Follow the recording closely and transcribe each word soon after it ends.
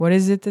What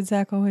is it that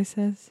Zach always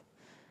says?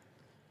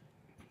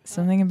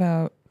 Something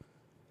about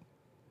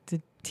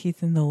the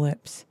teeth and the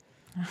lips.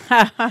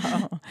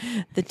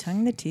 The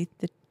tongue, the teeth,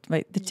 the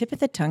tip of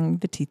the tongue,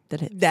 the teeth, the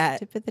lips. That.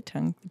 Tip of the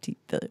tongue, the teeth,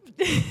 the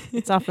lips.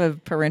 It's off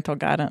of Parental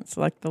Guidance,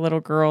 like the little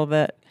girl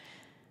that.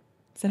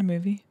 Is that a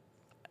movie?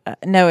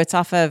 No, it's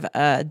off of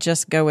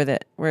Just Go With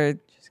It, where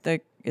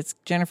it's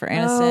Jennifer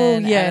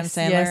Aniston, Adam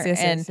Sandler,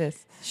 and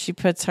she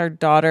puts her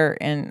daughter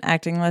in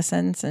acting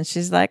lessons, and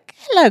she's like,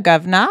 "Hello,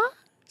 governor."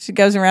 She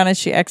goes around and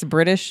she acts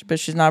British, but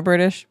she's not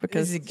British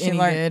because Is it she any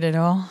learned. good at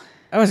all?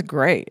 Oh, it's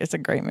great. It's a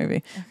great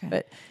movie. Okay.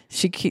 But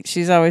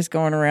she's always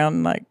going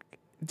around like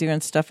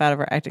doing stuff out of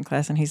her acting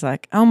class, and he's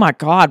like, "Oh my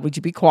God, would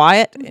you be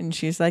quiet?" And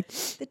she's like,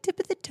 "The tip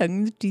of the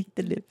tongue, the teeth,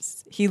 the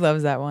lips." He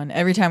loves that one.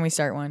 Every time we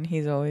start one,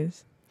 he's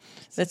always.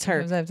 That's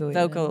her Sometimes I have to leave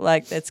vocal. it.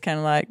 Like that's kind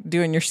of like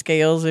doing your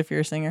scales if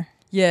you're a singer.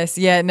 Yes,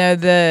 yeah, no,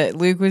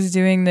 Luke was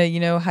doing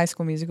the, High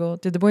School Musical.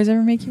 Did the boys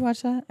ever make you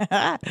watch that?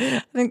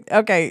 I think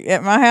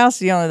at my house,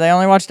 they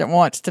only watched it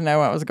once to know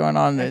what was going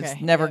on. Okay, It's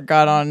never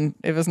got on.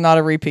 It was not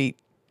a repeat.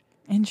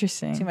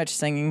 Interesting. Too much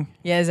singing.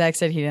 Yeah, Zach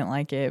said he didn't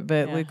like it,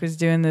 but Yeah. Luke was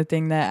doing the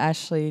thing that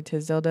Ashley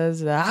Tisdale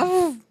does.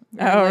 Really?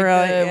 really?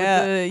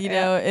 Yeah.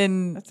 Yeah.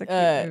 And That's a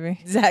cute movie.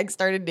 Zach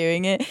started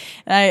doing it.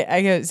 And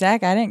I go,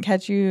 Zach, I didn't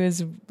catch you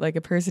as like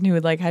a person who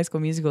would like High School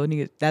Musical. And he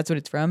goes, that's what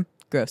it's from?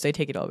 Gross. I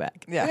take it all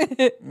back. Yeah.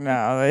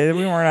 No,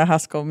 we weren't a High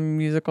School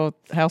Musical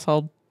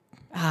household.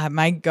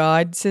 My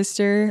god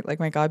sister, like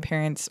my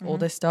godparents'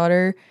 oldest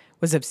daughter,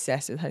 was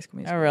obsessed with High School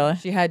Musical. Oh, really?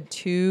 She had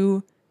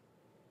two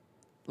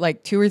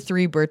or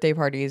three birthday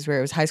parties where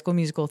it was High School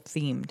Musical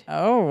themed.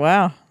 Oh,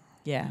 wow.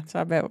 Yeah. So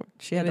I bet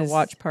she had It the was-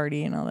 watch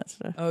party and all that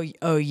stuff.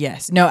 Oh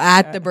yes. No,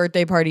 at the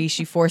birthday party,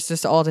 she forced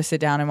us all to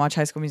sit down and watch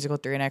High School Musical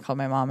 3, and I called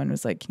my mom and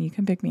was like, "Can you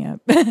come pick me up?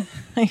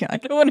 I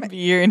don't want to be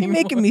here You're anymore."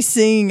 making me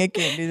sing. I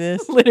can't do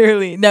this.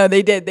 Literally. No,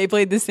 they did. They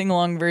played the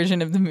sing-along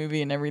version of the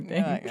movie and everything.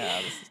 You're like, oh,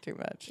 this is too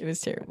much. It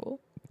was terrible.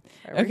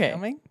 Are we Okay.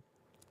 filming?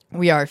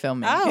 We are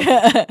filming.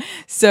 Oh.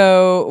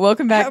 So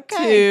welcome back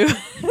Okay. to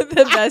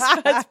the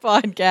Best Buds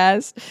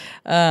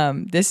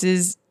podcast. This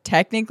is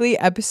technically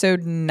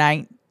episode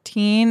 19.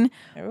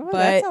 Ooh, But-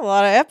 that's a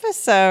lot of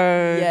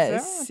episodes.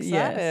 Yes, I'm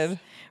yes. excited.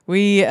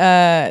 We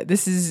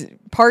this is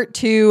part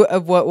 2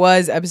 of what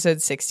was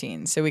episode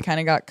 16. So we kind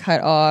of got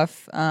cut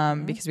off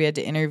because we had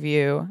to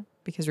interview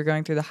because we're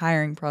going through the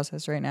hiring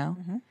process right now.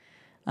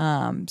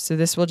 So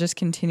this will just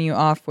continue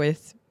off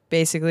with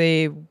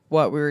basically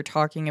what we were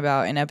talking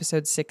about in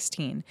episode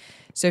 16.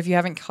 So if you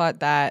haven't caught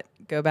that,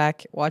 go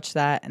back, watch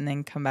that, and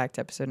then come back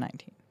to episode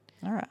 19.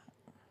 All right.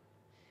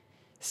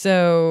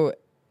 So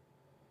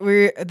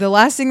the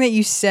last thing that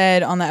you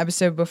said on the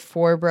episode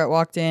before Brett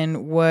walked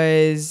in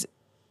was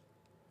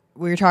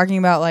we were talking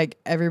about like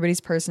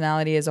everybody's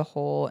personality as a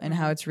whole and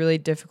how it's really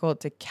difficult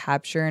to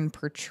capture and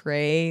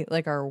portray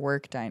like our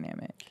work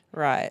dynamic.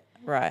 Right.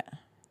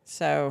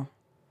 So,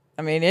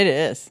 I mean, it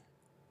is.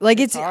 Like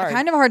it's hard.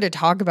 kind of hard to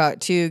talk about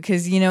too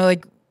because,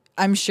 like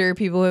I'm sure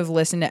people who have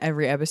listened to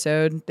every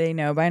episode, they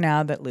know by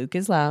now that Luke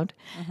is loud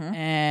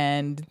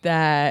and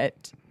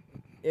that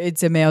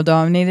it's a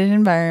male-dominated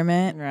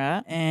environment.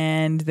 Right.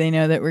 And they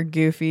know that we're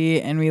goofy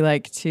and we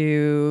like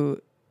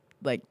to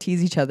like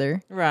tease each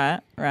other. Right.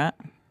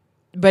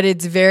 But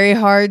it's very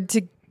hard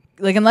to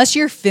like unless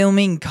you're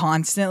filming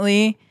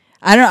constantly.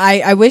 I don't know.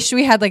 I wish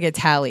we had like a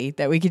tally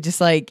that we could just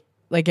like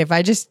if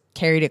I just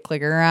carried a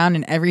clicker around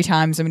and every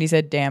time somebody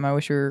said, "Damn, I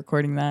wish we were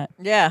recording that."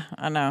 Yeah,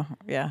 I know.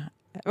 Yeah.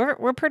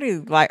 We're pretty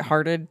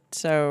lighthearted,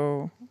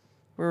 so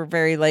we're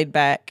very laid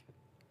back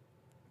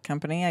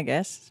company, I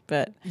guess.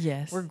 But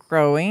Yes. we're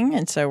growing,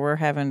 and so we're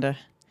having to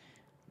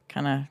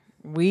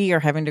we are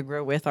having to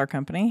grow with our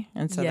company,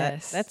 and so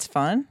Yes. that's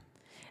fun.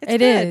 It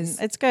good. is.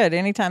 It's good.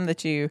 Anytime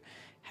that you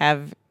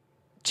have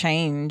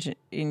change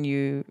and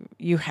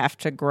you have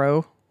to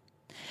grow.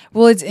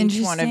 Well, it's Each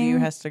interesting. one of you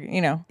has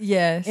to,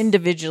 Yes.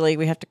 individually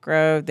we have to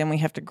grow. Then we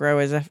have to grow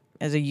as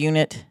a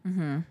unit,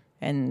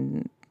 and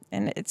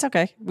it's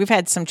okay. We've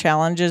had some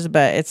challenges,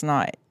 but it's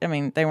not. I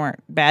mean, they weren't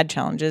bad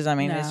challenges. I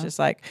mean, it's No. just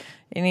like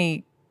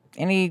any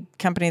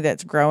company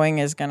that's growing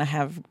is going to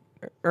have,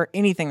 or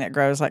anything that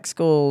grows, like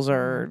schools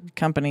or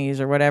companies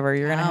or whatever.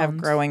 You're going to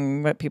have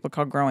Towns. what people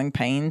call growing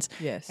pains.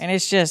 Yes. And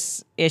it's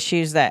just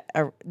issues that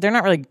they're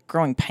not really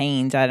growing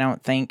pains. I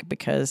don't think,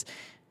 because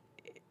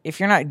if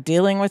you're not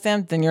dealing with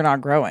them, then you're not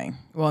growing.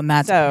 Well, and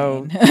that's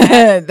So pain.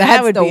 that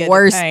That's would the be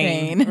worst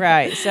pain. pain.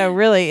 Right. So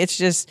really, it's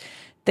just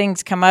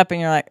things come up and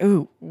you're like,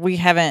 ooh, we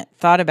haven't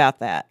thought about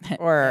that.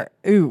 Or,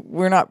 ooh,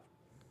 we're not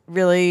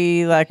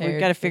really like, we've Prepared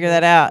got to for figure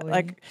this that out. fully.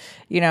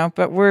 Like,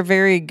 but we're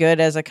very good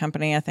as a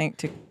company, I think,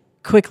 to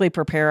quickly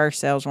prepare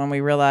ourselves when we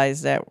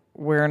realize that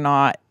we're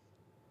not,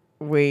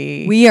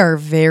 We are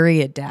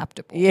very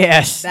adaptable.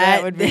 yes,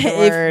 that would be the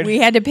word. If we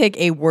had to pick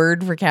a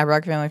word for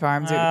CAPROCK Family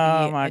Farms, it would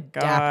Oh be my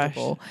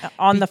adaptable. gosh.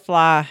 On the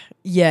fly.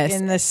 Yes.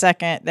 In the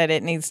second that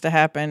it needs to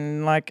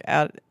happen, like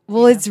out.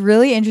 Well, it's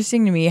really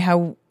interesting to me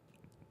how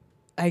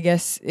I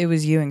guess it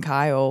was you and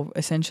Kyle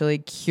essentially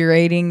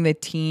curating the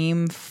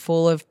team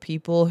full of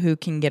people who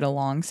can get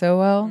along so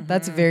well.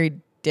 That's very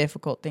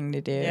difficult thing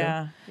to do.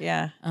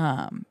 Yeah.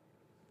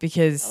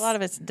 Because a lot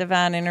of it's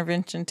divine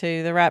intervention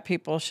too. The right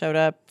people showed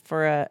up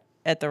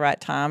at the right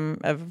time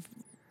of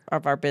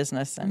our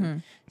business,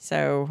 and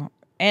so.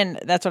 And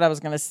that's what I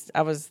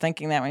was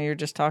thinking that when you were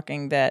just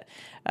talking that,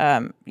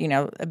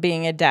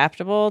 being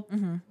adaptable,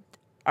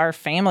 our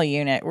family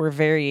unit, we're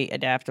very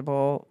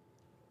adaptable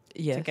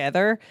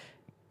together.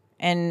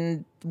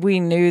 And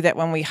we knew that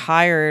when we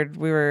hired,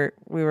 we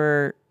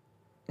were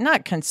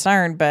not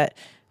concerned, but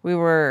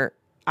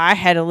I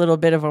had a little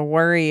bit of a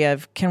worry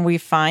of, can we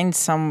find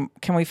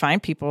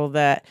people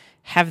that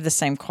have the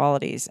same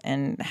qualities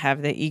and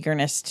have the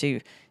eagerness to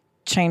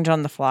change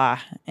on the fly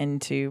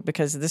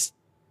because this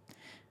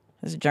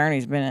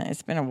journey's been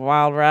a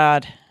wild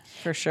ride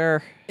for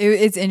sure.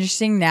 It's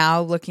interesting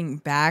now looking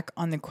back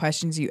on the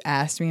questions you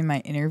asked me in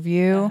my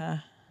interview.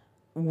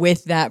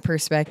 With that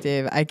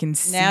perspective, I can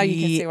see now you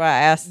can see why I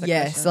asked the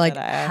questions like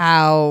that I asked.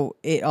 How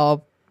it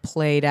all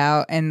played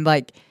out. And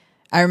like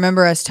I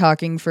remember us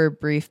talking for a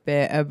brief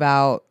bit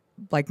about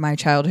like my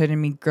childhood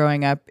and me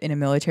growing up in a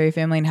military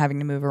family and having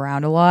to move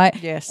around a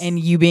lot. Yes. And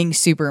you being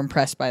super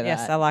impressed by that.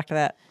 Yes, I liked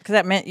that because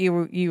that meant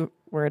you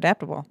were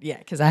adaptable. Yeah,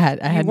 because I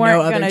had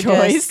no other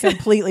choice. Just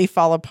completely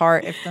fall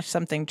apart if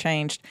something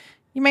changed.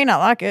 You may not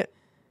like it,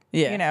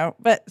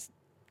 but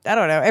I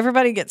don't know.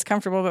 Everybody gets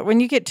comfortable, but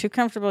when you get too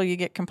comfortable, you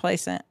get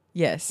complacent.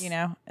 Yes,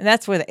 and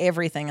that's with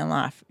everything in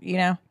life.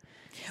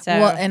 So,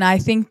 well, and I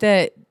think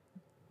that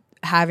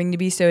having to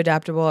be so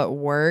adaptable at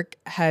work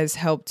has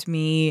helped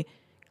me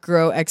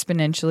grow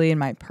exponentially in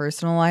my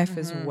personal life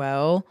as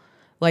well.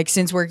 Like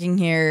since working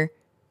here,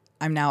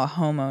 I'm now a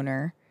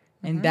homeowner.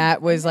 And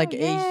that was like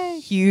a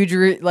huge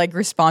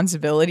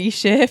responsibility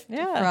shift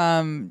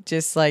from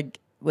just like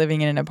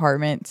living in an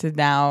apartment to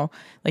now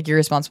like you're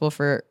responsible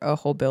for a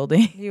whole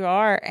building. You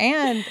are.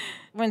 And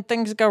when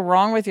things go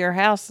wrong with your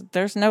house,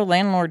 there's no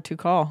landlord to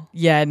call.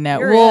 Yeah,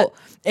 no.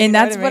 And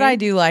that's what I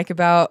do like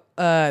about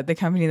the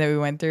company that we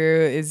went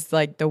through is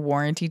like the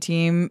warranty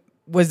team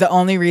was the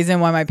only reason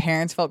why my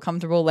parents felt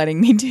comfortable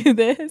letting me do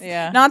this.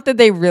 Yeah. Not that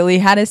they really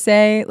had a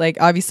say. Like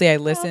obviously I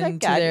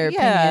listened to their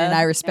opinion and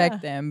I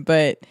respect them,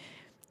 but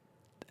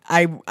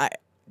I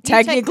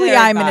technically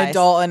I'm an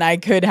adult and I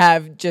could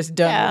have just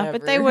done whatever.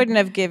 But they wouldn't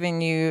have given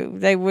you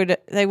they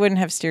wouldn't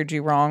have steered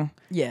you wrong.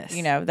 Yes.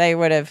 They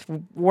would have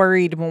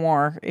worried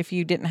more if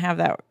you didn't have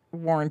that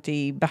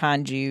warranty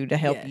behind you to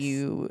help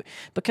you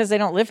because they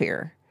don't live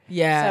here.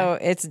 Yeah. So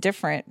it's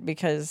different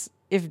because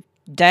if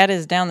dad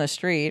is down the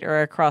street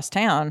or across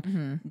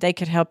town, they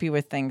could help you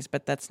with things,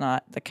 but that's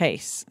not the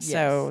case. Yes.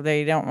 So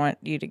they don't want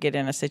you to get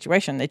in a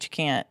situation that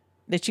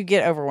you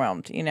get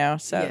overwhelmed,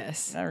 so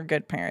they're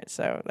good parents.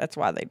 So that's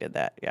why they did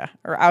that. Yeah.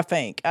 Or I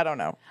think, I don't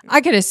know.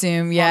 I could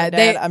assume. Yeah.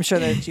 Dad, I'm sure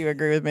that you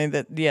agree with me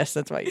that yes,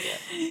 that's why you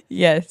did.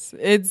 Yes.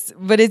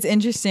 But it's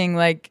interesting.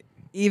 Like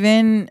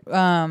even,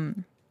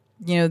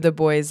 the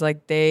boys,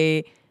 like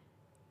they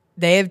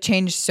have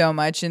changed so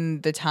much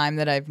in the time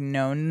that I've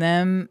known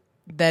them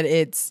that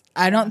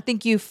I don't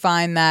think you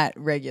find that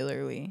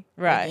regularly.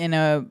 Right.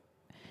 Like,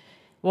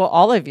 well,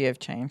 all of you have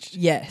changed.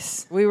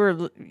 Yes.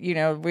 We're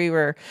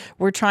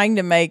trying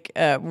to make,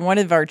 one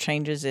of our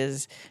changes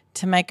is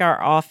to make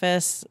our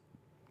office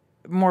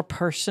more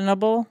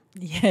personable.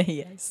 Yeah,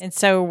 yes. And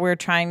so we're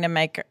trying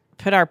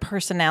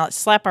to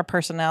slap our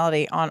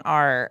personality on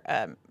our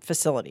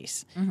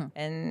facilities.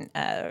 And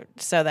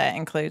so that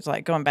includes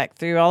like going back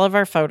through all of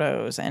our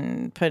photos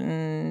and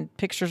putting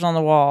pictures on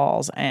the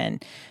walls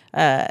and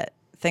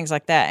things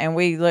like that. And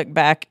we look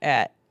back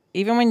at,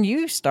 even when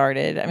you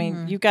started, I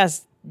mean, you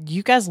guys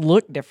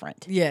look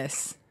different.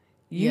 Yes.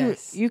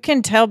 You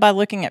can tell by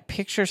looking at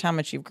pictures how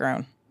much you've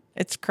grown.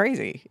 It's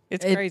crazy.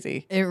 It's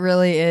crazy. It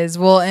really is.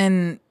 Well,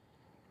 and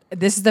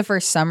this is the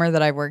first summer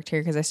that I worked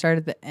here because I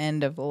started the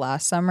end of the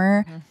last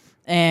summer.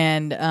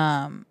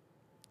 And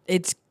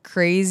it's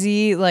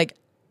crazy like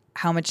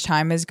how much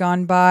time has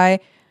gone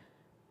by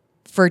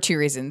for two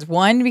reasons.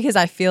 One, because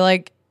I feel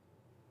like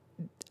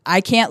I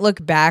can't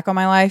look back on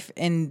my life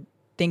and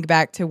think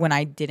back to when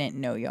I didn't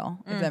know y'all,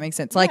 if that makes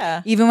sense. Like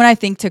even when I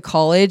think to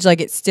college,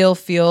 like it still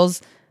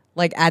feels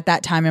like at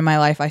that time in my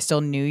life I still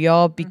knew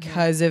y'all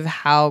because of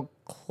how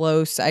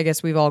close I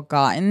guess we've all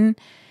gotten.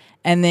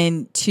 And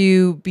then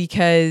two,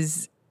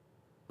 because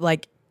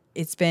like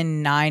it's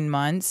been 9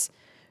 months,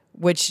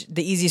 which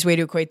the easiest way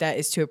to equate that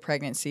is to a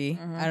pregnancy.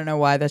 I don't know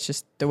why, that's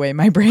just the way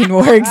my brain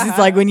works. It's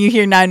like when you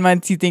hear 9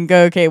 months, you think,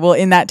 oh, okay, well,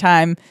 in that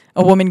time,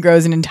 a woman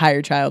grows an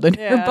entire child in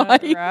her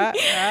body.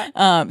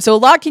 Right. So a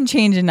lot can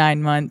change in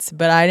 9 months,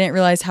 but I didn't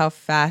realize how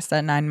fast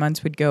that 9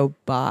 months would go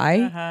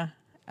by.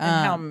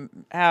 And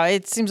how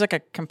it seems like a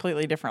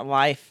completely different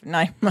life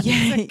 9 months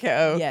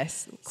ago.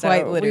 Yes,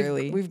 quite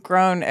literally. We've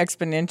grown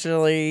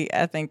exponentially,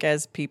 I think,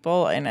 as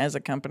people and as a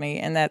company,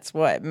 and that's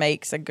what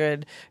makes a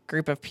good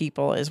group of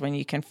people is when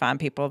you can find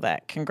people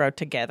that can grow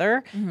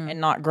together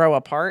and not grow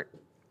apart.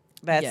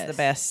 That's the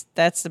best.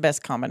 That's the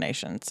best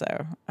combination. So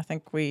I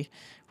think we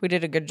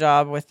did a good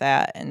job with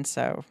that, and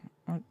so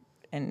I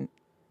don't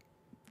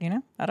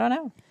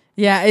know.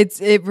 Yeah,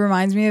 it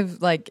reminds me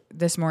of like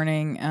this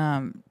morning.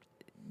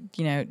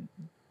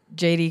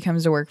 JD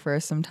comes to work for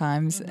us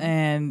sometimes,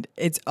 and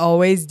it's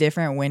always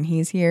different when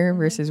he's here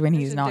versus when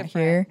he's not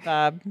here.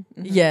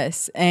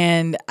 Yes,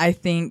 and I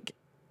think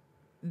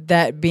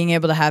that being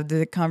able to have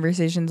the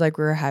conversations like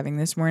we were having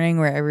this morning,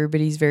 where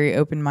everybody's very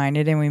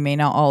open-minded and we may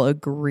not all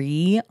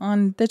agree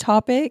on the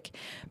topic,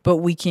 but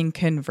we can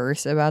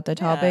converse about the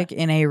topic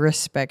in a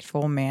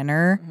respectful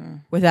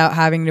manner without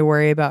having to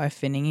worry about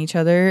offending each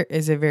other,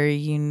 is a very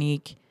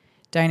unique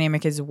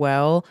dynamic as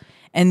well.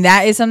 And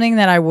that is something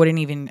that I wouldn't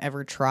even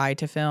ever try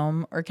to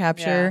film or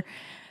capture.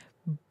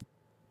 Yeah.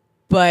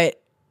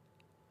 But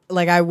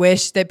like, I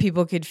wish that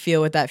people could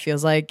feel what that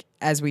feels like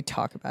as we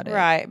talk about it.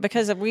 Right.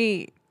 Because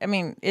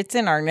it's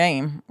in our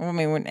name.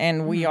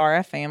 And we are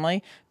a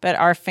family, but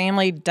our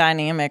family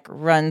dynamic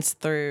runs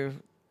through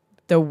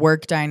the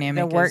work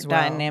dynamic. The work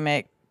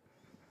dynamic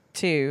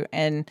too.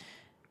 And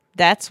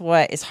that's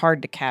what is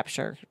hard to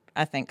capture,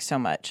 I think, so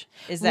much,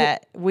 is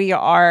that we're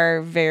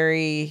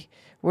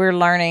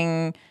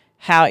learning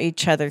how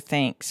each other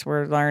thinks.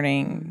 We're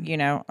learning,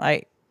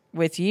 like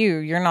with you,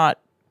 you're not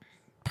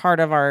part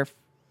of our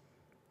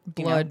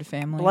blood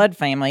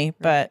family,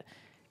 but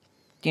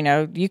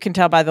you can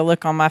tell by the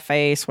look on my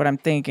face what I'm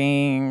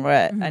thinking,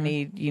 what I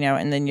need,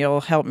 and then you'll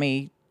help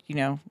me,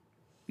 you'll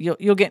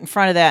get in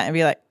front of that and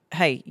be like,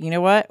 hey, you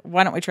know what?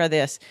 Why don't we try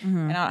this?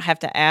 And I don't have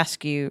to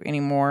ask you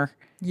anymore.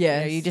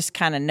 Yes. You just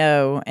kind of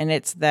know. And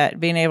it's that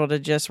being able to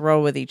just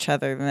roll with each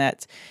other, and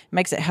that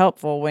makes it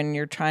helpful when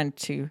you're trying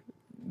to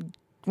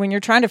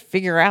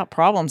figure out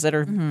problems that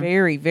are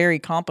very, very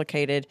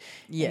complicated.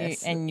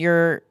 Yes. And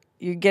you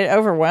get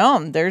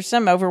overwhelmed. There's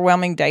some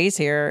overwhelming days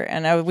here.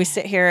 And we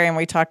sit here and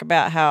we talk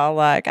about how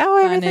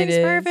everything's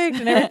perfect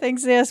and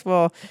everything's this.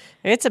 Well,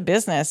 it's a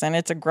business, and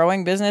it's a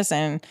growing business,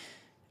 and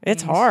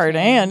it's hard,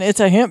 and it's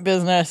a hemp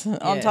business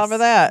on top of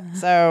that.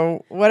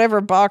 So whatever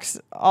box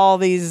all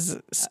these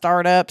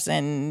startups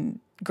and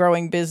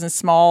growing business,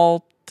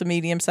 small to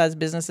medium-sized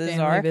businesses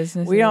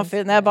we don't fit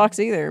in that box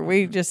either.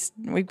 We've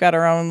got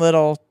our own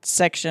little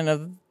section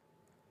of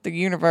the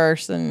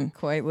universe, and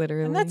quite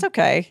literally, and that's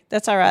okay.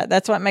 That's all right.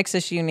 That's what makes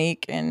us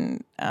unique,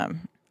 and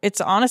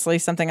it's honestly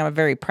something I'm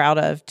very proud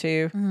of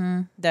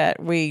too. That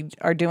we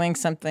are doing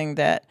something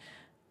that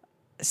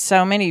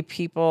so many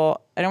people,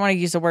 I don't want to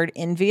use the word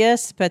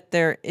envious, but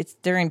they're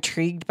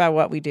intrigued by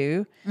what we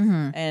do,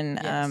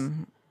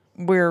 and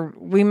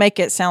we make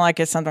it sound like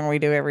it's something we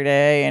do every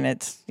day, and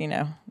it's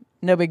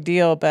no big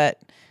deal, but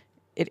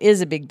it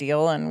is a big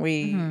deal, and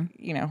we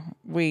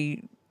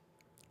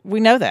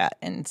know that,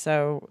 and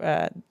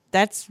so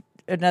that's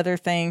another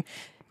thing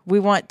we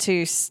want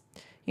to,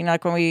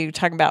 like when we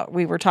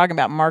were talking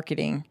about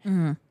marketing,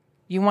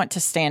 you want to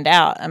stand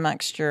out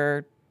amongst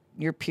your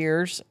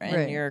peers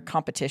and your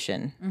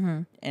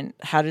competition, and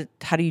how do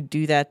you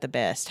do that the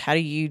best? How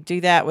do you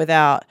do that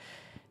without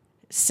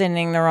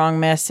sending the wrong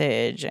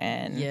message?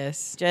 And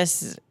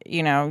just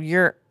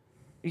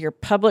your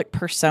public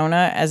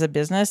persona as a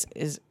business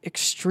is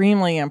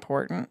extremely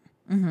important,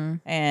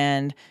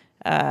 and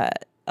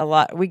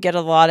we get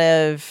a lot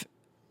of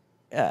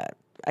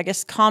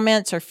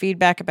comments or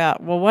feedback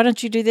about, well, why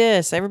don't you do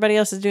this? Everybody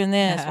else is doing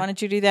this. Why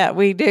don't you do that?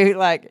 We do,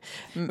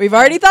 we've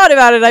already thought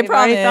about it. We've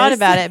already thought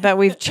about it, but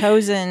we've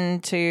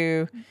chosen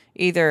to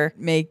either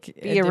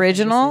be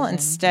original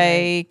and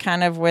stay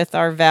kind of with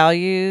our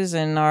values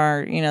and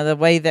our, the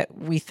way that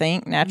we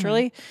think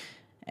naturally.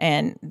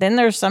 And then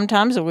there's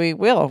sometimes that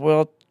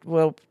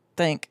we'll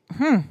think,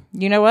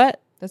 you know what?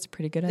 That's a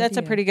pretty good idea. That's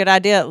a pretty good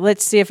idea.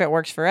 Let's see if it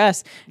works for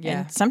us.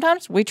 Yeah. And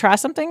sometimes we try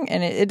something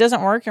and it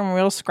doesn't work, and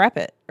we'll scrap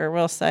it, or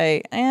we'll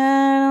say, I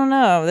don't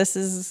know.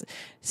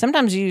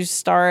 Sometimes you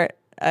start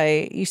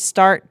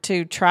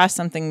to try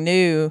something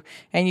new,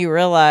 and you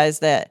realize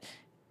that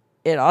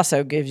it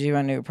also gives you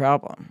a new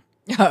problem.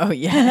 Oh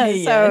yeah.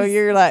 So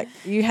you're like,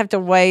 you have to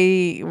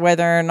weigh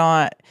whether or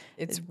not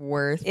it's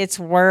worth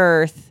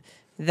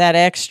that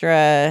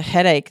extra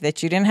headache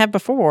that you didn't have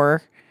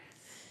before.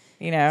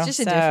 It's just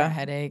a different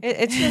headache.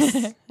 It's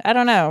just, I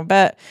don't know,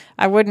 but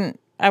I wouldn't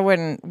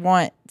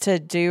want to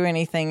do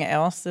anything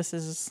else.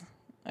 It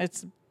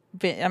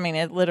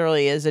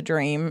literally is a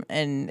dream,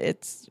 and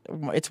it's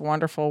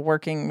wonderful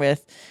working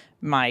with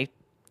my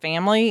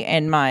family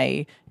and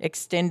my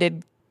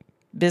extended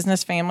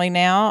business family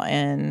now.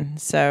 And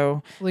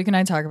so Luke and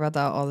I talk about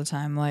that all the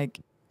time.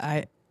 Like,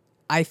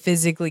 I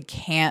physically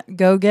can't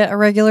go get a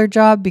regular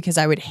job because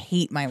I would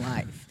hate my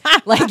life.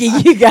 Like,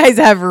 you guys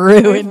have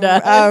ruined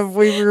us.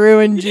 We've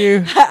ruined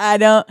you.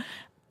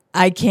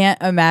 I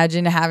can't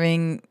imagine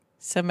having.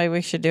 So maybe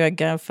we should do a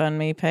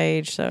GoFundMe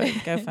page. So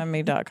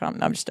GoFundMe.com.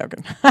 No, I'm just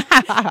joking. If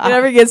it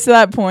ever gets to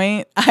that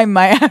point, I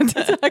might have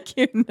to talk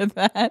you into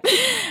that.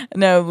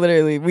 No,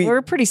 literally.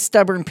 We're pretty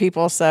stubborn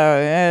people, so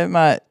it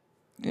might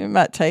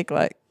take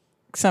like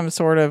some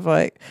sort of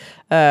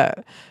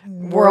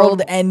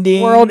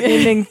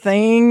world-ending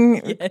thing.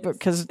 Yes.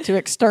 Because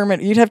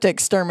you'd have to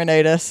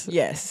exterminate us.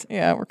 Yes.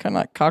 Yeah, we're kind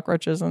of like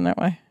cockroaches in that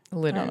way.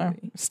 Literally. I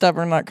don't know.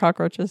 Stubborn like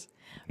cockroaches.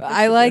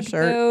 I like,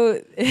 though,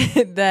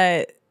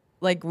 that,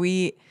 like,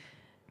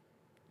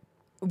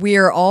 we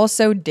are all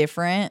so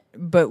different,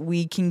 but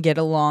we can get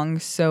along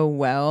so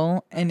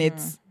well. And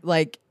it's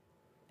like,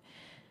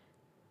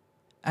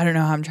 I don't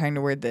know how I'm trying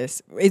to word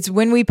this. It's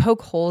when we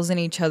poke holes in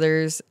each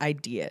other's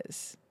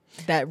ideas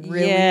that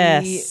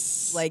really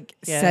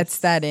sets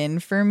that in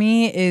for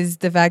me, is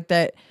the fact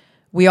that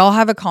we all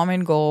have a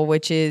common goal,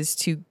 which is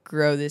to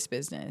grow this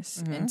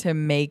business and to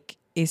make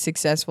a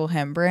successful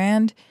hemp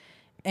brand.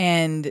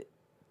 And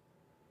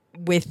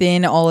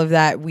within all of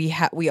that, we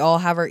all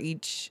have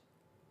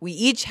we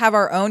each have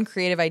our own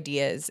creative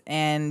ideas.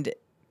 And,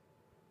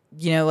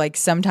 you know, like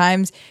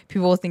sometimes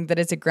people will think that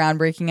it's a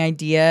groundbreaking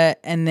idea,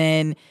 and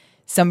then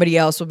somebody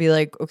else will be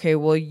like, okay,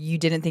 well, you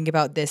didn't think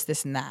about this,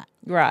 this, and that.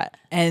 Right.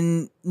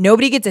 And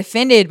nobody gets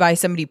offended by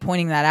somebody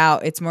pointing that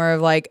out. It's more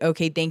of like,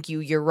 okay, thank you.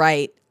 You're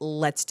right.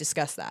 Let's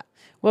discuss that.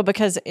 Well,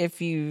 because if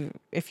you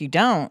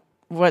don't,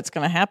 what's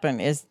going to happen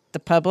is the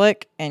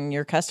public and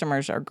your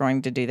customers are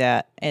going to do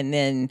that. And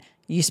then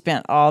you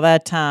spent all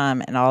that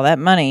time and all that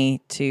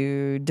money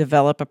to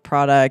develop a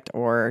product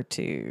or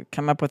to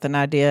come up with an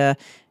idea,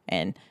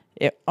 and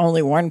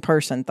only one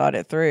person thought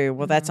it through.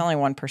 Well, that's only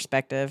one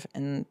perspective,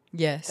 and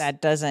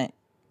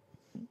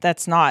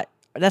that's not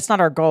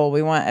our goal.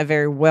 We want a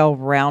very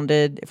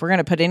well-rounded. If we're going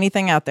to put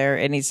anything out there,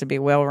 it needs to be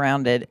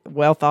well-rounded,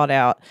 well thought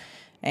out,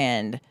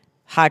 and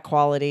high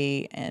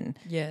quality. And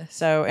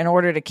so in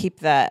order to keep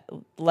that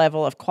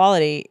level of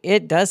quality,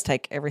 it does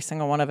take every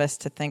single one of us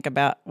to think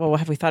about, well,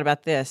 have we thought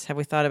about this? Have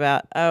we thought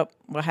about,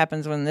 what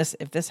happens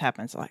if this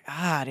happens? Like,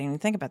 I didn't even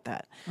think about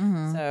that.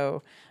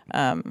 So,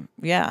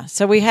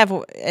 so we have,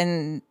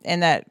 and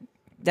that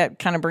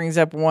kind of brings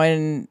up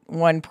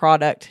one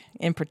product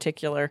in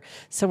particular.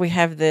 So we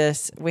have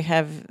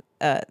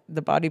the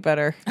body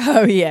butter.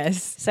 Oh,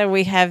 yes. So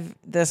we have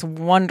this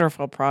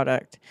wonderful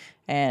product,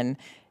 and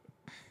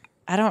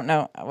I don't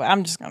know.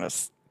 I'm just going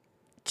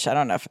to, I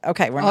don't know.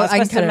 We're not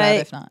supposed to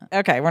make, if not.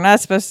 Okay, we're not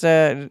supposed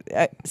to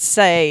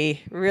say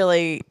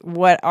really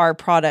what our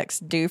products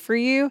do for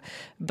you,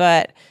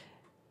 but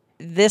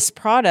this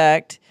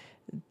product,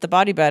 the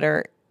body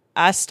butter,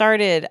 I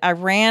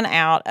ran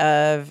out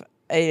of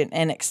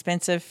an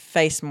expensive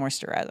face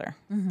moisturizer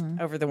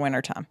over the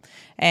wintertime.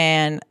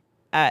 And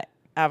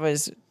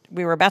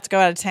we were about to go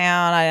out of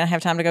town. I didn't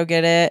have time to go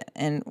get it.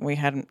 And I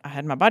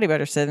had my body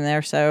butter sitting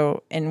there.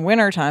 So in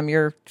wintertime,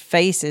 your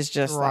face is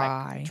just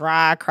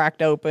dry,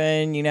 cracked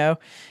open, you know.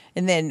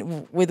 And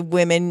then with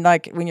women,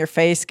 like when your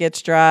face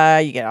gets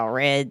dry, you get all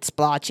red,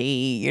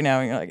 splotchy, you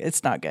know, you're like,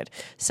 it's not good.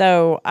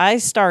 So I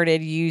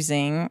started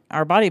using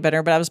our body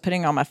butter, but I was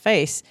putting it on my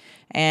face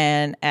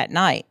and at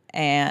night.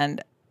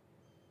 And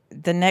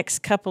the next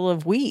couple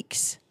of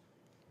weeks,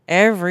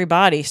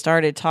 everybody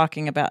started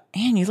talking about,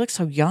 Ann, you look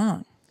so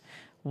young.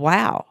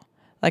 Wow.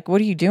 Like, what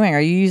are you doing?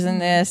 Are you using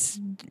this,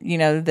 you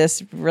know,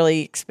 this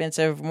really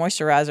expensive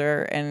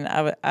moisturizer? And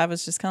I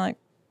was just kind of like,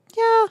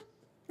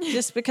 yeah,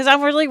 just because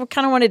I really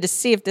kind of wanted to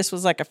see if this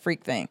was like a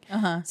freak thing.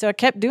 So I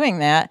kept doing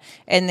that.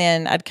 And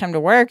then I'd come to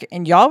work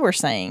and y'all were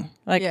saying,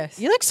 like,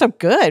 you look so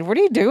good. What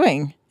are you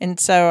doing? And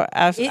so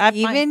I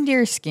evened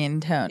your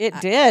skin tone. It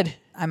did.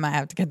 I might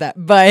have to cut that.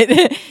 But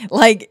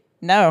like,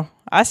 no,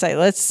 I say,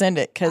 let's send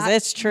it because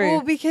it's true.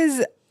 Well,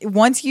 because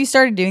once you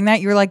started doing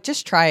that, you were like,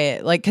 just try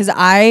it. Like, because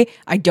I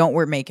don't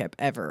wear makeup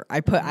ever.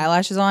 I put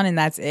eyelashes on and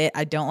that's it.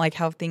 I don't like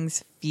how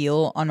things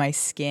feel on my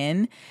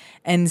skin.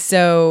 And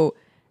so,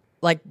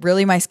 like,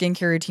 really my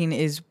skincare routine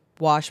is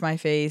wash my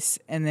face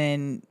and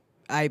then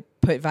I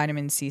put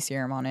vitamin C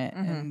serum on it.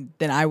 And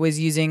then I was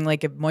using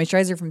like a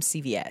moisturizer from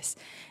CVS.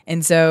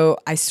 And so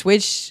I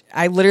switched.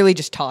 I literally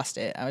just tossed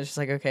it. I was just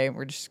like, okay,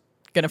 we're just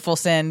going to full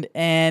send.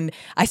 And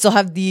I still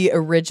have the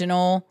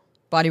original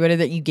body butter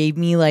that you gave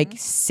me like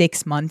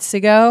 6 months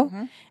ago,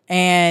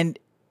 and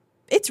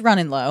it's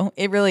running low.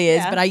 It really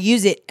is, but I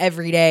use it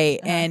every day.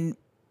 And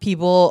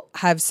people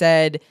have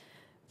said,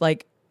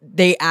 like,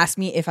 they ask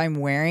me if I'm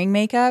wearing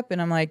makeup,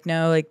 and I'm like,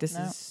 no, like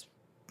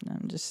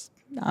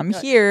I'm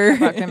here.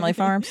 CAPROCK Family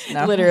Farms,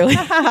 no. Literally.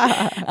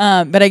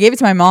 But I gave it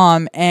to my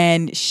mom,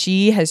 and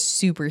she has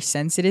super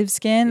sensitive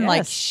skin.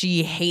 Like,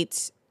 she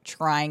hates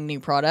trying new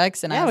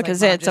products, and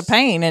because it's a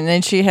pain, and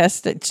then she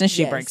has to, since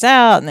she breaks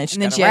out, and then she's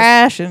got a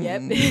rash,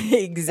 and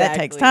exactly, that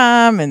takes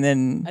time, and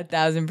then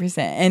 1,000%.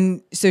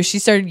 And so she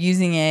started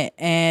using it,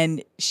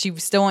 and she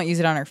still won't use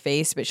it on her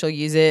face, but she'll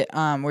use it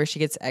where she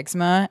gets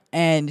eczema,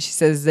 and she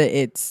says that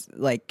it's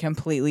like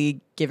completely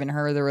given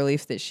her the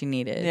relief that she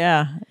needed.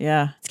 Yeah.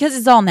 It's because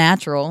it's all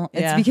natural.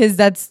 It's because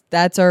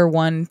that's our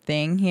one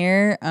thing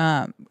here.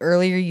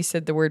 Earlier you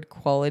said the word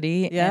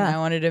quality, and I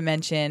wanted to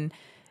mention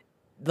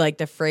like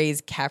the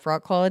phrase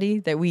CAPROCK quality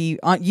that we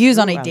use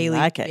on a daily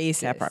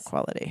basis. CAPROCK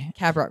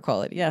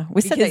quality. Yeah,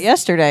 we said that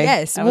yesterday.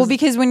 Yes.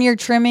 Because when you're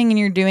trimming and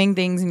you're doing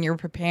things and you're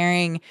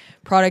preparing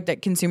product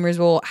that consumers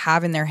will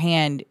have in their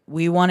hand,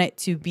 we want it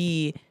to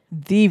be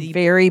the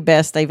very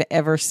best they've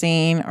ever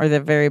seen or the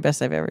very best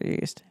they've ever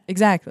used.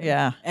 Exactly.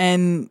 Yeah.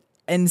 And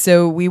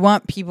so we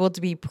want people to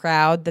be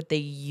proud that they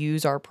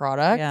use our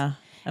product. Yeah.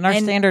 And our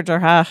standards are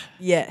high.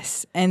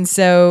 Yes. And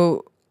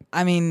so,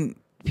 I mean,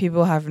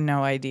 people have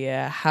no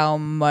idea how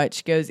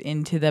much goes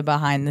into the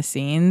behind the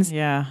scenes.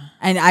 Yeah.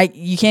 And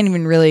you can't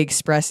even really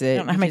express it. I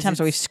don't know how many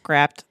times we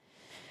scrapped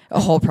a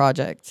whole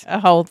project, a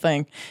whole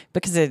thing,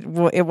 because it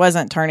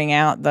wasn't turning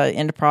out. The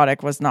end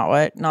product was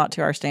not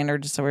to our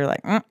standards. So we were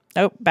like,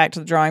 nope, back to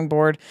the drawing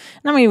board.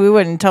 And I mean, we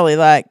wouldn't totally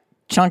like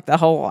chunk the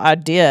whole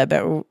idea,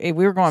 but we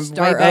were going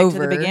way back to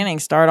the beginning,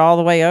 start all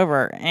the way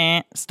over,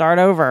 start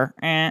over.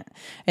 And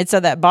so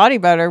that body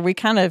butter, we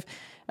kind of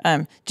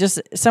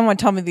just, someone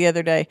told me the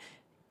other day,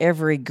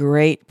 every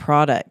great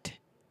product,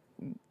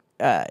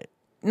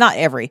 not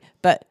every,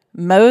 but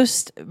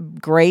most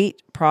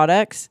great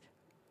products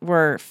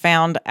were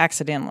found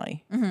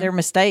accidentally. They're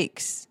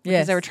mistakes.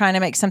 Because they were trying to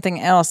make something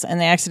else and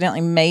they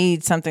accidentally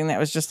made something that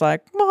was just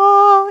like,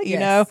 you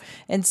know?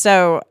 And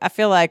so I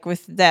feel like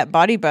with that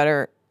body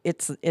butter,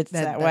 it's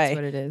that way. That's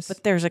what it is.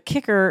 But there's a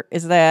kicker,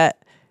 is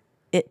that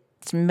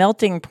its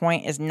melting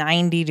point is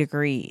 90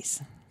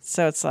 degrees.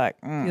 So it's like,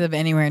 you live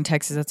anywhere in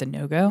Texas, that's a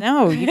no-go?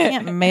 No, you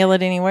can't mail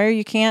it anywhere.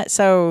 You can't.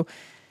 So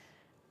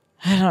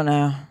I don't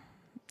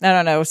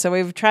know. So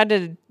we've tried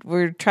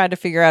to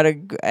figure out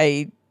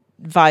a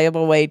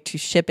viable way to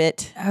ship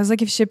it. I was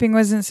like, if shipping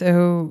wasn't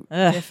so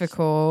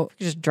difficult,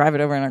 you just drive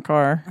it over in a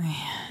car.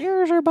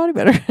 Here's our body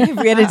butter. If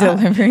we had a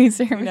delivery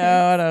service.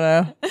 No, I don't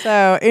know.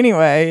 So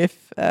anyway,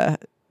 if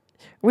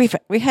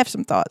we have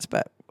some thoughts,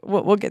 but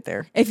we'll get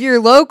there. If you're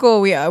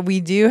local, we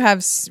do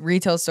have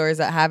retail stores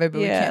that have it, but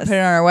we can't put it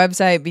on our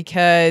website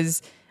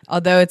because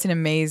although it's an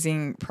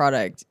amazing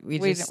product, we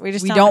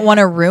don't want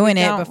to ruin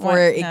it before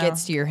it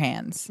gets to your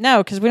hands.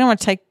 No, because we don't want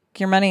to take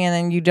your money and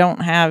then you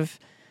don't have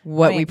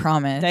what we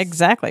promised.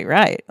 Exactly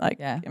right. Like,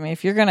 I mean,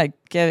 if you're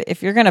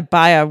gonna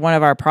buy one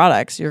of our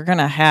products, you're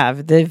gonna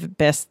have the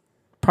best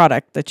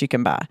product that you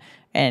can buy,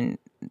 and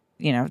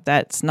you know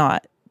that's an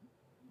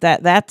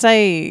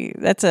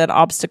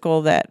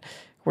obstacle that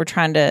we're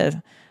trying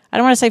to. I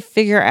don't want to say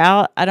figure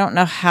out. I don't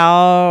know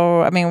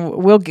how. I mean,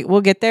 we'll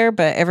get there,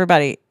 but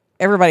everybody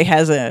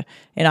has an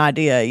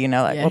idea. You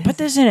know, like we'll put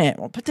this in it.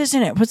 We'll put this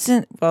in it. What's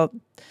in? Well,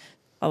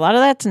 a lot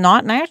of that's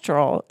not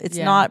natural. It's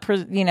not,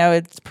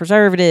 it's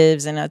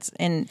preservatives, and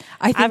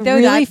I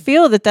really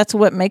feel that that's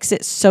what makes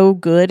it so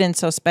good and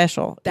so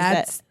special.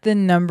 That's the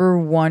number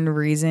one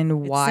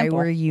reason why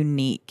we're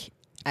unique,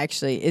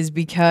 actually, is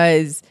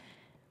because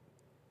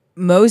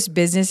most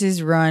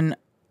businesses run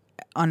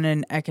on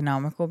an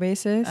economical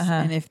basis,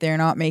 and if they're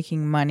not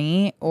making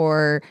money,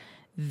 or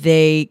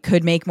they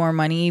could make more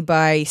money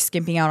by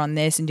skimping out on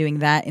this and doing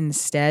that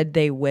instead,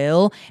 they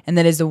will. And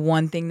that is the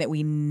one thing that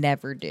we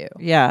never do.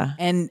 Yeah.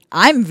 And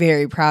I'm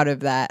very proud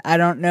of that. I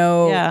don't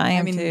know. Yeah, I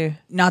am too.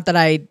 Not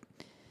that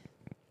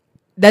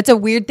that's a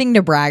weird thing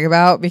to brag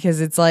about, because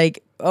it's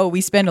like, oh,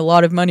 we spend a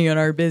lot of money on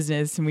our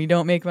business and we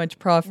don't make much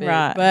profit.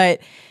 Right.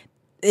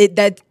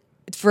 But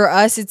for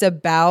us, it's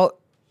about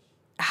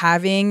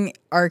having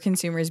our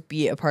consumers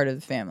be a part of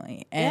the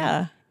family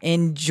and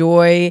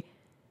enjoy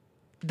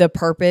the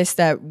purpose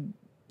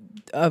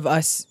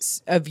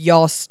of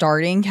y'all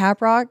starting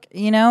CAPROCK,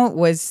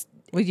 was.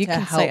 Well, you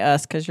can say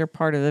us because you're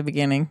part of the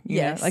beginning.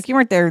 Yes. Like you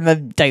weren't there in the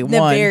day one. The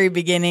very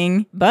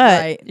beginning.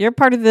 But you're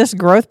part of this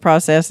growth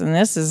process, and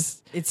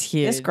it's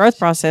huge. This growth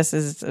process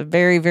is a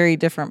very, very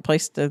different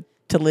place to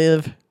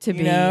live, to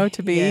be.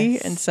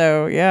 Yes. And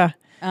so, yeah.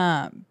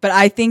 But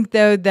I think,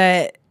 though,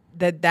 that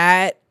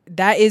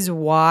is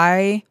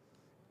why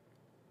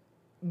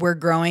we're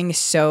growing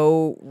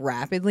so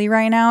rapidly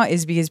right now,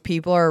 is because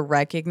people are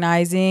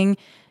recognizing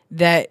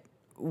that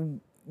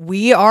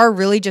we are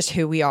really just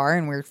who we are,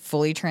 and we're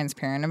fully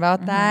transparent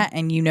about that.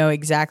 And you know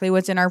exactly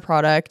what's in our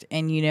product,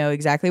 and you know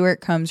exactly where it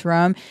comes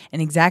from,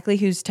 and exactly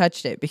who's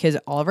touched it, because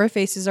all of our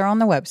faces are on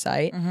the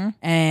website.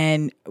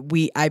 And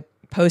I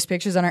post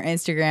pictures on our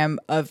Instagram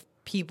of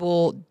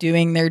people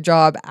doing their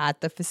job at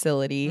the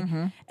facility.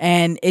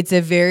 And it's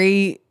a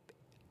very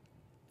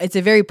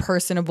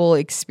personable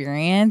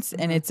experience,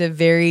 and it's a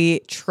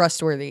very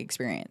trustworthy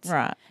experience.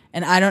 Right.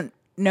 And I don't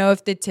know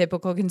if the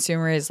typical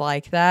consumer is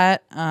like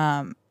that.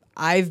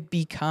 I've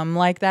become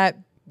like that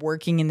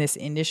working in this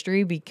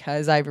industry,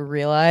 because I've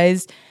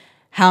realized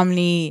how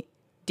many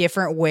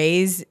different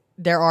ways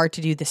there are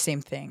to do the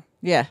same thing.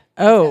 Yeah.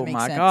 Oh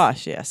my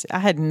gosh. Yes. I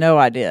had no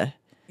idea.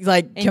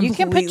 Like, and you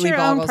can put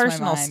your own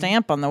personal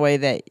stamp on the way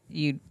that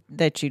you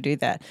do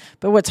that.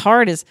 But what's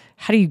hard is,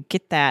 how do you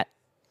get that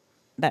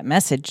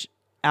message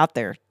out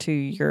there to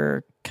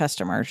your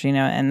customers,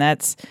 and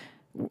that's,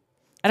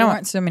 there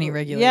aren't so many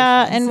regulations.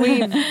 Yeah,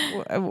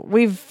 and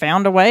we've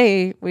found a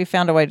way. We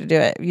found a way to do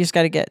it. You just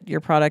got to get your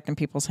product in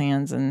people's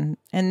hands, and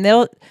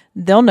they'll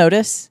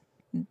notice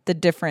the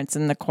difference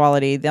in the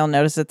quality. They'll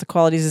notice that the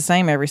quality is the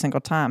same every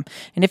single time.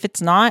 And if it's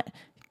not,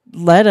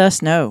 let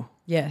us know.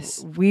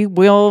 Yes,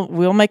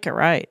 we'll make it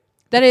right.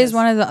 That is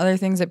one of the other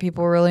things that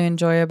people really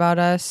enjoy about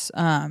us,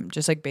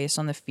 just like based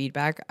on the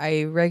feedback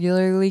I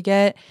regularly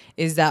get,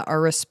 is that our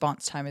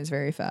response time is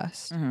very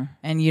fast.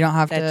 And you don't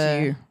have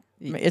to.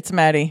 It's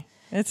Maddie.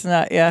 It's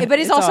not, but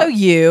it's also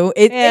you.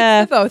 It's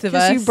the both of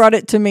us. Because you brought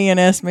it to me and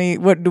asked me,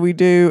 what do we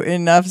do?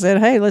 And I've said,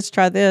 hey, let's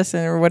try this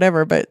or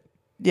whatever. But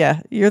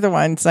you're the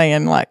one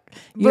saying like,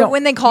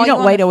 when they call you don't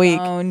on wait the a week.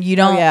 phone, you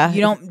don't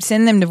you don't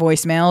send them to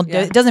voicemail.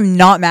 Yeah. It doesn't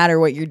not matter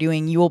what you're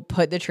doing. You will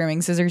put the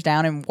trimming scissors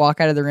down and walk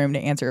out of the room to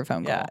answer a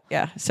phone call.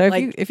 Yeah. So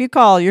if you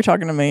call, you're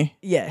talking to me.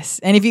 Yes,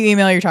 and if you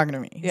email, you're talking to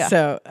me. Yeah.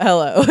 So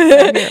hello.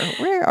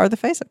 Where are the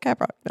face of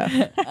CAPROCK?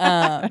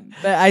 No.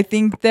 But I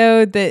think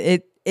though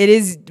that it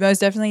is most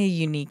definitely a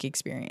unique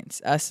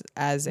experience, us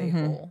as a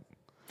whole.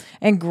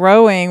 And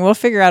growing, we'll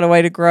figure out a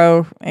way to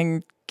grow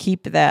and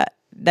keep that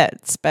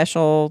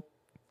special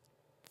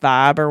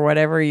vibe or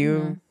whatever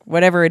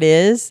it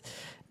is.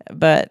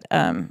 But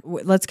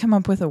let's come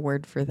up with a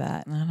word for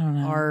that. I don't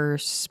know. Our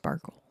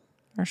sparkle.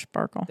 Or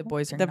sparkle. The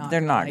boys are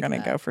they're not going to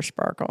go for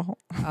sparkle.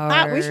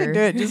 We should do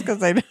it just because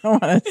they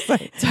don't want to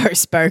say it's our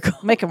sparkle.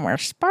 Make them wear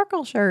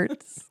sparkle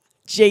shirts.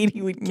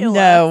 JD would kill us.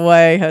 No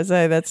way,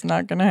 Jose. That's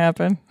not going to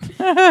happen.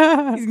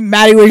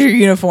 Maddie, where's your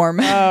uniform?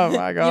 Oh,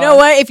 my God. You know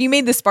what? If you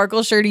made the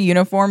sparkle shirt a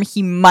uniform,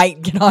 he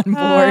might get on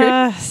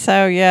board.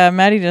 So, yeah,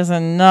 Maddie does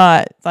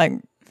not like...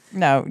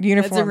 No,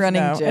 uniforms. That's a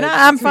running joke. And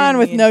I'm fine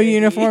with no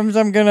uniforms.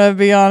 I'm gonna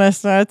be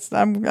honest.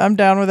 I'm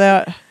down with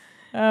that.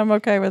 I'm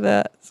okay with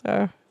that.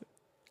 So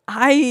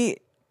I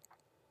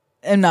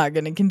am not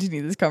gonna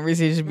continue this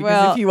conversation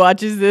because if he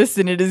watches this,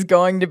 then it is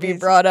going to be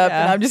brought up,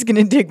 and I'm just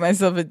gonna dig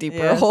myself a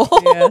deeper hole.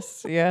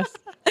 Yes.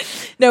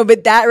 No,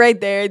 but that right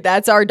there,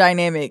 that's our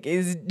dynamic.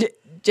 Is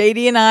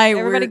JD and I?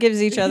 Everybody gives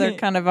each other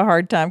kind of a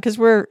hard time because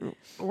we're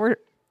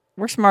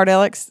smart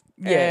alecks.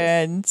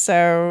 Yes. And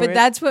so, but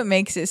that's what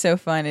makes it so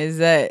fun is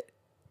that.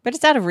 But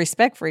it's out of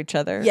respect for each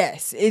other.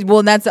 Yes.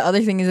 And that's the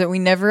other thing is that we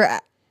never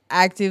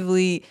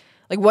actively,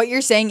 like what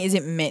you're saying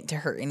isn't meant to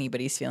hurt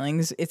anybody's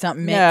feelings. It's not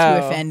meant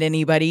to offend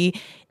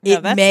anybody.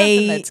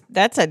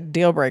 That's a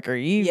deal breaker.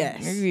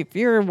 If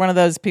you're one of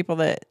those people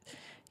that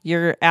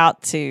you're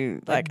out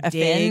to like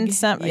offend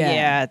something,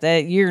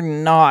 that you're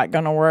not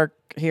going to work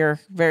here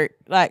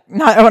I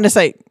want to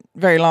say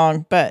very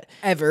long, but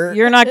ever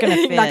you're not going to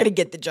fit. You're not going to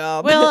get the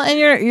job. Well, and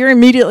you're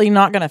immediately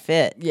not going to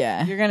fit.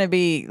 Yeah, you're going to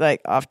be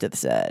like off to the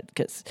side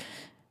because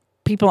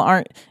people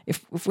aren't.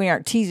 If we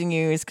aren't teasing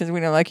you, it's because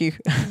we don't like you.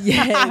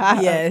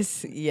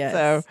 Yes.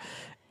 So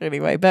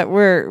anyway, but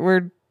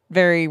we're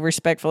very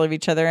respectful of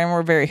each other and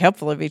we're very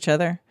helpful of each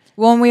other.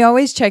 Well, and we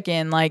always check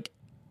in. Like,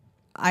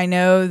 I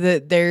know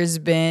that there's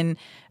been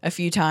a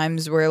few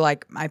times where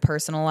like my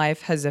personal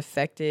life has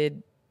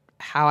affected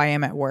how I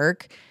am at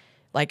work.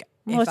 Like.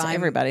 Well, it's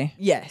everybody.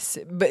 Yes.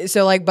 But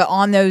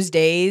on those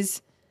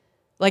days,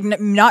 like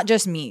not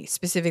just me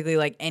specifically,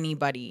 like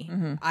anybody,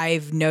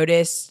 I've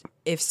noticed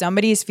if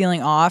somebody is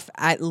feeling off,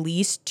 at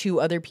least two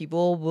other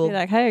people will be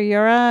like, hey, are you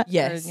all right?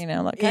 Yes.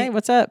 Or, hey,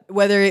 what's up?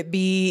 Whether it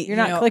be, you're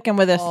not clicking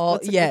with us.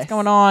 What's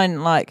going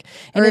on? Like,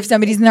 or if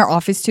somebody's in their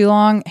office too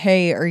long,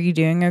 hey, are you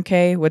doing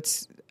okay?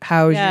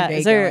 How's your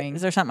day going?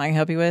 Is there something I can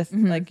help you with?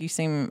 Like you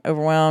seem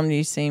overwhelmed.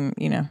 You seem,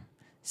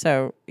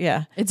 So,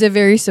 yeah. It's a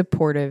very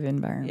supportive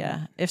environment.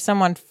 Yeah. If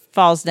someone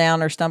falls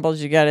down or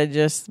stumbles, you got to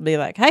just be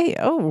like, hey,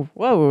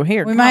 whoa,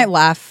 here. We might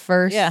laugh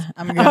first. Yeah.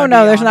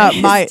 There's not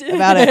might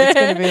about it. It's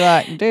going to be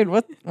like, dude,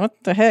 what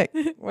the heck?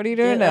 What are you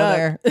doing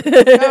down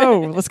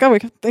there? Let's go. We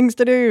got things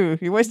to do.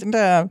 You're wasting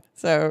time.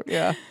 So,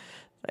 yeah.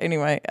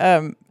 Anyway,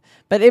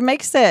 but it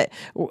makes that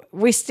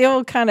we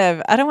still kind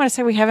of, I don't want to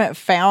say we haven't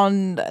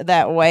found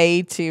that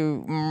way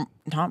to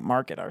not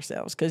market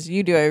ourselves because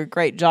you do a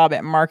great job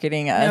at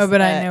marketing us. No,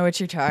 but I know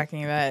what you're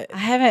talking about.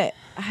 I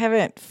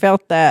haven't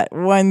felt that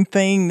one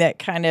thing that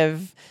kind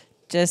of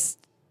just,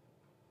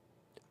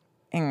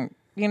 and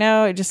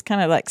it just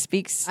kind of like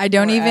speaks. I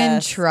don't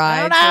even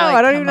try.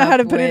 I don't even know how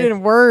to put it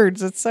in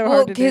words. It's so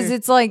hard to do. Because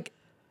it's like,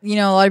 a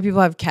lot of people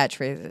have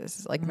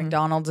catchphrases. Like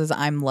McDonald's is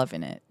 "I'm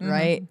loving it,"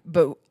 right?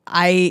 But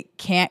I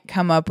can't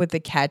come up with a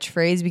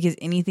catchphrase because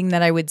anything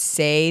that I would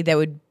say that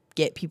would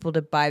get people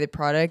to buy the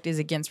product is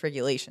against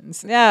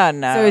regulations. Yeah,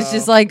 no. So it's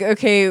just like,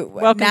 okay,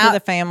 welcome to the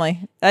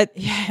family. Yeah,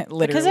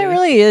 literally. Because it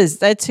really is.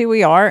 That's who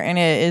we are, and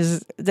it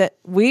is that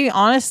we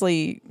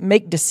honestly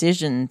make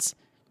decisions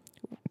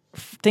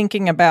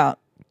thinking about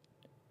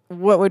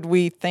what would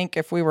we think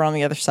if we were on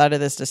the other side of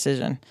this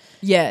decision.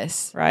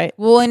 Yes. Right?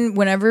 Well, and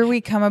whenever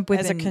we come up with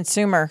as a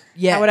consumer,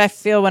 how would I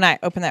feel when I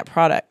open that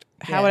product?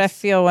 How would I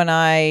feel when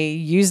I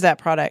use that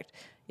product?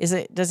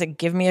 Does it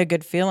give me a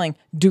good feeling?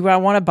 Do I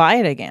want to buy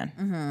it again?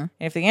 And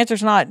if the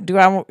answer's not,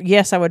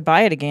 yes, I would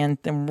buy it again,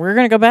 then we're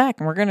going to go back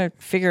and we're going to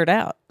figure it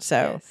out.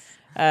 So,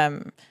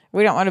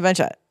 we don't want a bunch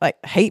of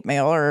like hate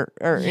mail or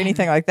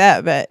anything like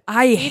that. But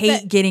I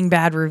hate getting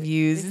bad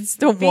reviews. It's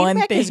the one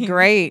thing. Is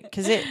great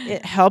because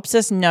it helps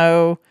us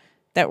know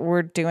that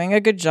we're doing a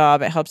good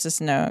job. It helps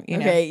us know.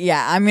 Okay,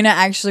 yeah, I'm gonna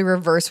actually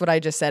reverse what I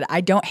just said. I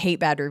don't hate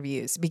bad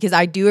reviews because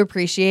I do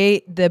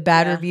appreciate the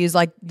bad reviews.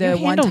 Like the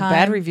one time,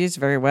 bad reviews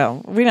very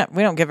well. We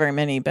don't get very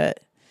many,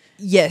 but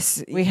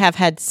yes, we have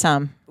had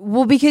some.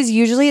 Well, because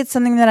usually it's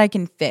something that I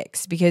can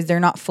fix because they're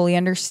not fully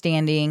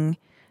understanding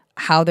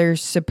how they're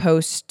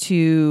supposed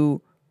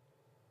to.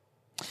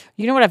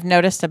 You know what I've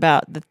noticed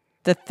about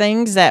the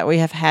things that we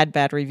have had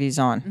bad reviews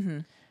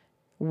on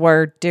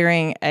were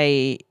during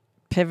a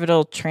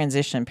pivotal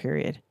transition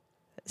period.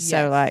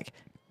 So like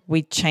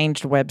we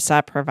changed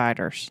website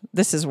providers.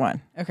 This is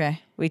one.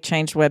 Okay. We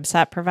changed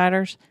website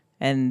providers,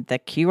 and the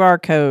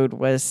QR code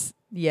was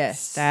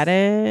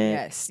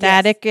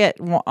static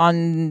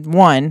on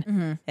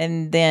one,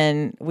 and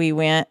then we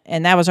went,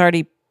 and that was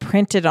already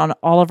printed on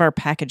all of our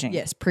packaging.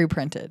 Yes,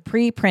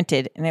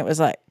 pre-printed, and it was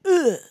like,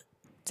 ugh.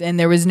 And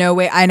there was no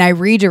way, and I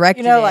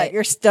redirected it. Like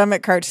your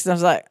stomach hurts. I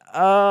was like,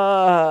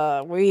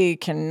 we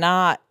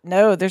cannot.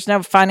 No, there's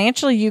no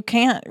financially. You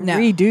can't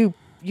redo.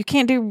 You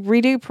can't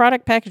redo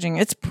product packaging.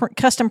 It's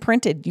custom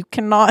printed. You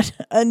cannot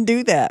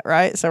undo that,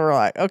 right? So we're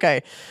like,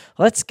 okay,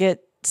 let's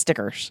get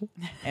stickers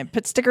and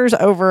put stickers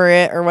over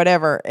it or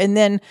whatever. And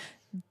then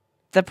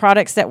the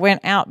products that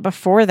went out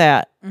before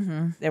that,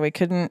 that we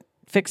couldn't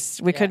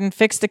fix. We couldn't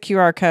fix the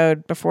QR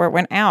code before it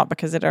went out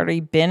because it had already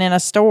been in a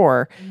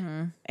store.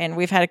 And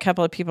we've had a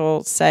couple of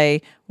people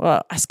say,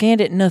 well, I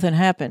scanned it and nothing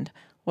happened.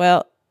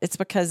 Well, it's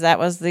because that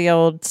was the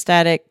old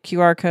static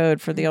QR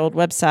code for the old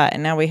website.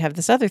 And now we have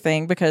this other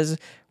thing because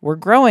we're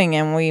growing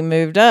and we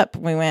moved up.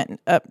 We went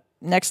up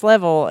next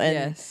level.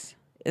 And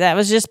that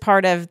was just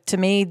part of, to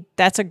me,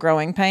 that's a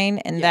growing pain.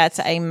 And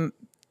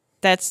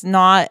that's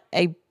not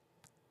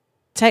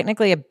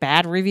technically a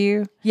bad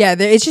review. Yeah,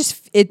 we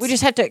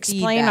just have to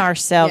explain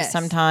ourselves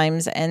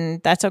sometimes,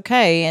 and that's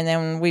okay. And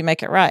then we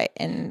make it right.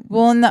 And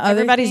and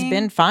everybody's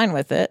been fine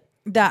with it.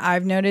 That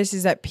I've noticed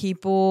is that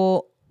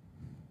people.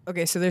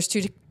 Okay, so there's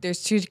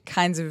two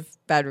kinds of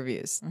bad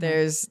reviews.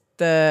 There's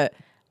the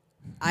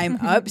I'm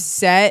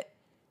upset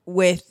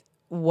with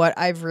what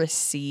I've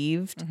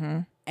received,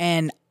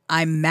 and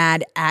I'm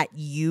mad at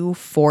you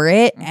for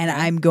it, and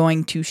I'm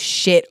going to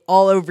shit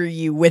all over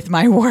you with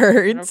my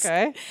words.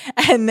 Okay.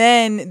 And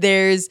then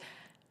there's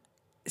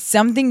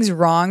something's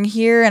wrong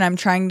here, and I'm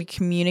trying to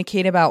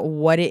communicate about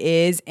what it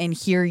is and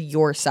hear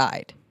your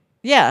side.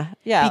 Yeah.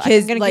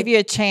 Because I'm going to give you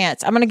a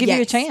chance. I'm going to give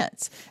you a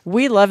chance.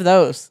 We love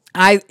those.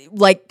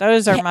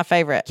 Those are my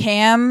favorite.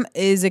 Cam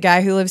is a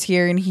guy who lives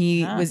here, and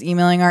he was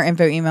emailing our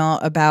info email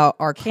about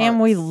our Cam,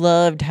 we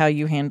loved how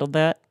you handled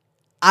that.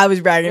 I was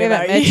bragging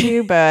about you. We haven't met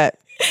you, but...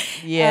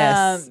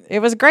 Yes, it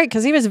was great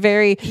because he was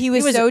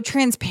so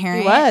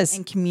transparent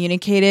and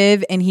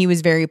communicative, and he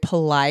was very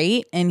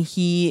polite, and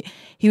he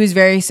was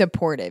very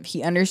supportive.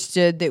 He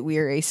understood that we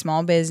are a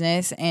small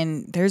business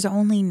and there's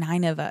only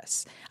 9 of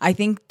us. I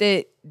think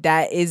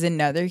that is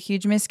another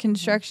huge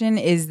misconstruction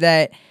is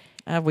that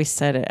we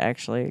said it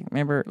actually.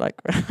 Remember,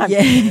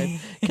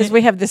 because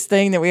we have this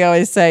thing that we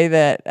always say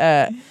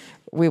that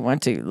we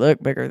want to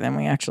look bigger than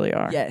we actually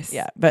are. Yes.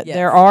 Yeah. But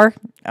there are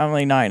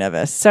only 9 of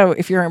us. So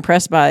if you're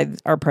impressed by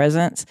our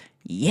presence,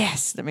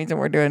 yes, that means that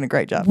we're doing a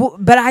great job. Well,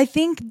 but I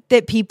think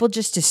that people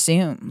just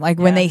assume,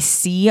 when they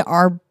see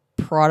our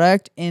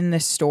product in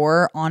the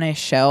store on a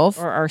shelf.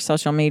 Or our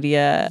social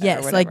media.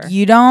 Yes.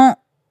 You don't.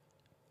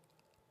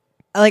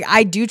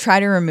 I do try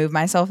to remove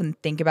myself and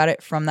think about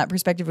it from that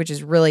perspective, which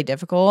is really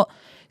difficult.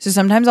 So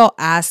sometimes I'll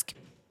ask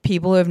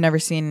people who have never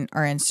seen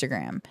our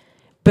Instagram.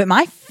 But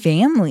my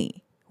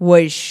family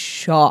was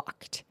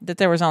shocked that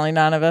there was only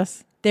 9 of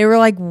us. They were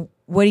like,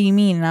 what do you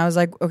mean? And I was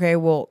like, okay,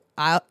 well,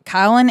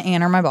 Kyle and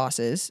Ann are my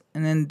bosses,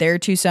 and then their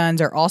 2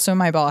 sons are also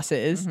my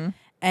bosses,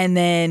 and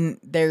then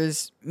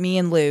there's me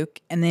and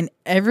Luke, and then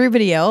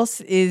everybody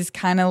else is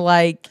kind of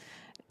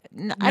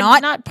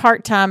not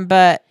part-time,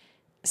 but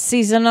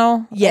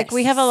seasonal. Yes,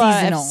 we have a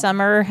lot of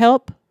summer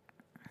help,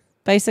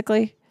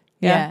 basically.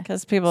 Yeah,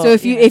 because people. So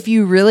if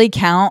you really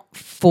count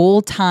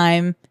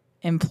full-time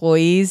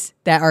employees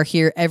that are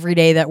here every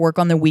day that work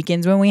on the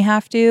weekends when we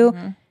have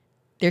to,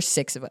 there's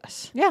 6 of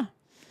us. Yeah.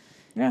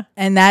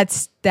 And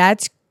that's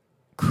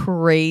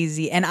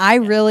crazy. And I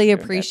really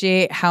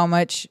appreciate how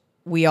much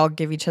we all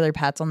give each other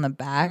pats on the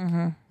back.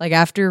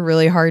 After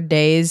really hard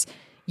days,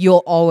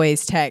 you'll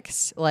always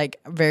text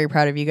very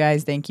proud of you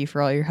guys. Thank you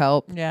for all your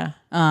help. Yeah.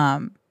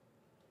 And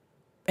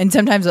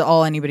sometimes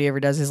all anybody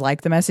ever does is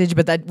like the message,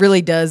 but that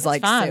really does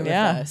sit with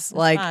us.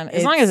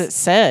 As long as it's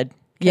said.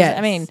 Yeah,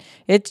 I mean,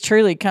 it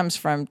truly comes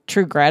from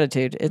true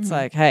gratitude. It's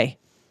hey,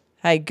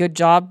 good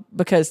job,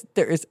 because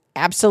there is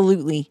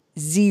absolutely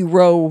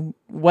zero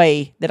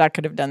way that I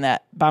could have done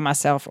that by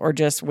myself or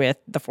just with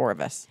the 4 of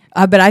us.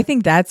 But I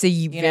think that's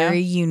a very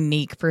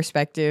unique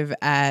perspective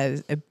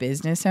as a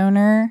business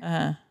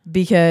owner,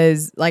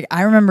 because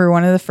I remember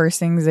one of the first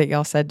things that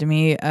y'all said to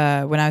me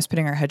when I was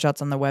putting our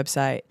headshots on the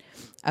website,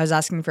 I was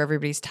asking for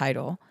everybody's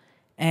title,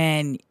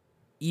 and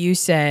you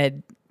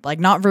said,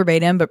 not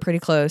verbatim, but pretty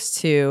close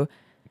to,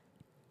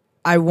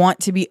 I want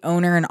to be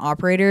owner and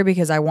operator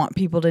because I want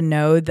people to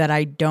know that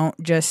I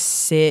don't just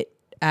sit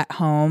at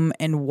home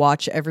and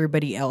watch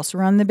everybody else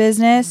run the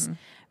business,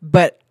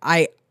 but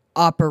I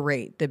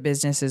operate the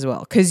business as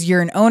well. Because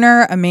you're an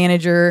owner, a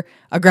manager,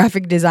 a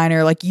graphic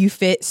designer. You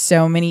wear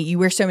so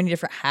many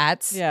different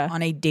hats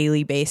on a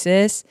daily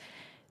basis.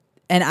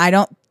 And I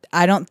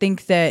don't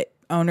think that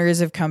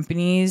owners of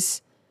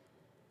companies,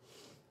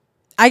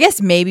 I guess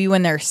maybe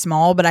when they're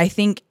small, but I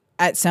think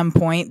at some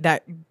point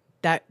that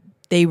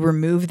they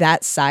remove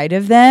that side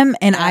of them,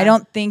 and I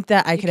don't think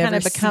that I could ever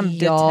become see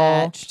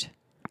y'all detached.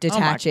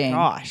 detaching. Oh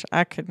my gosh,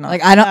 I could not.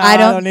 Like I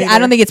don't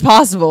think it's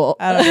possible.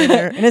 I don't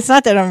either. And it's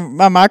not that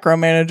I'm a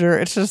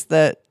micromanager. It's just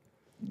that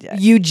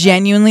you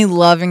genuinely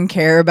love and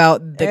care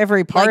about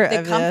every part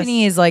the of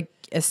company this. Is like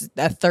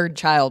a third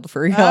child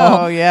for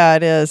y'all. Oh yeah,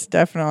 it is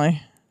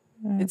definitely.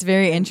 It's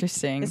very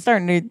interesting. It's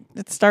starting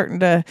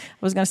to. I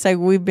was gonna say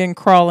we've been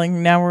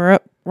crawling. Now we're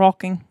up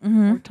walking.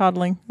 We're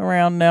toddling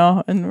around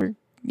now, and we're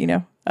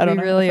I don't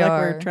know. Really I feel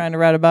are. like we're trying to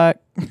ride a bike.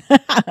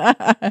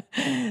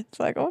 It's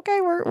like,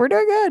 okay, we're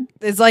doing good.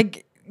 It's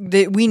like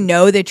we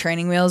know the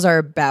training wheels are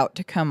about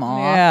to come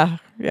off.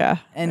 Yeah.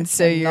 And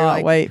so you're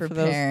like wait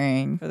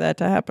preparing for that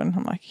to happen.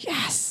 I'm like,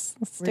 yes,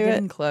 we're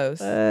getting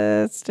close.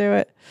 Let's do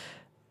it.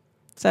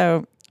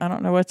 So I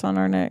don't know what's on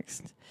our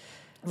next.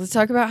 Let's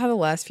talk about how the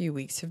last few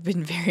weeks have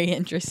been very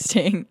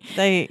interesting.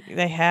 They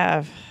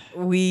have.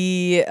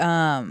 We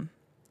one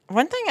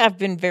thing I've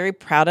been very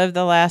proud of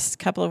the last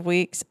couple of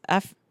weeks.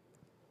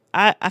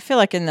 I feel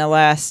like in the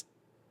last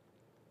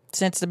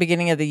since the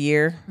beginning of the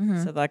year,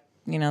 so like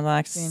the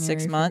last January,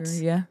 6 months,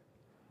 February,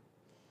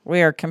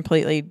 we are a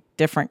completely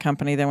different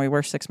company than we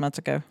were 6 months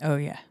ago. Oh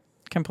yeah,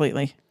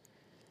 completely.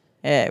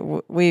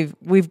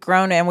 We've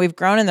grown, and we've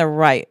grown in the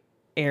right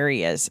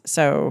areas.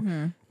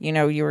 So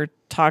you were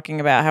talking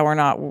about how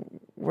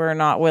we're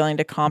not willing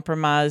to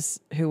compromise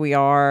who we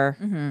are,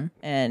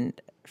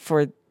 and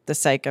for the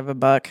sake of a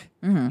buck,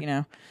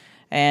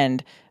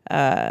 and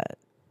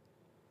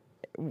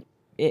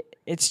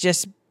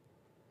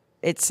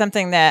it's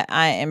something that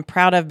I am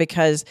proud of,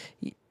 because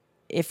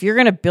if you're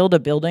going to build a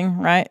building,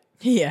 right?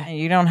 Yeah. And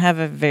you don't have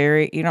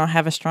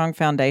a strong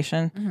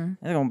foundation,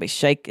 it's going to be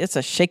it's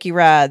a shaky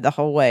ride the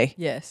whole way.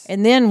 Yes.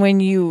 And then when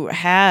you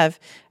have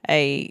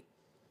a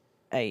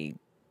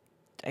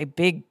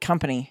big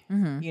company,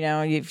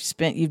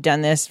 you've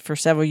done this for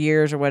several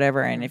years or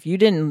whatever, and if you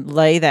didn't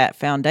lay that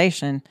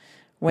foundation,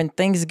 when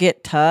things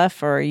get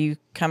tough or you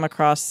come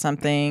across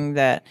something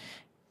that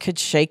could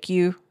shake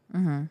you,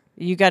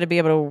 you got to be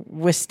able to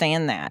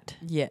withstand that.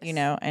 Yes.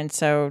 And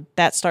so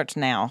that starts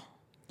now.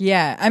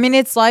 Yeah. I mean,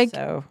 it's like,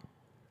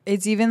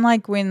 it's even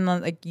like when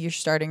like you're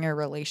starting a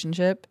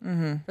relationship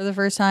for the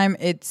first time,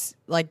 it's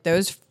like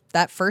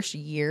that first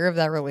year of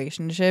that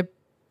relationship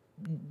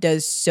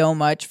does so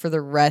much for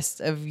the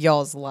rest of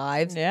y'all's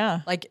lives.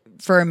 Yeah. Like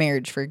for a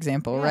marriage, for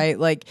example, right?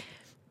 Like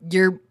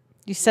you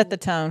set the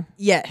tone.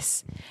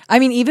 Yes. I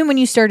mean, even when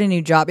you start a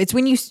new job, it's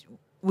when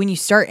you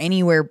start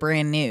anywhere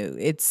brand new,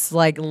 it's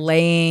like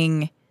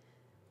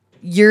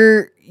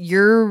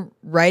you're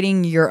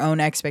writing your own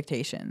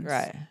expectations.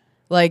 Right.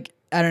 Like,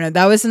 I don't know.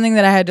 That was something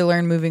that I had to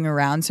learn moving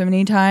around so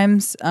many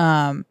times.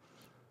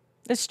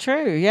 It's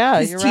true. Yeah.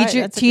 You're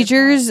right.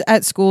 Teachers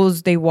at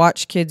schools, they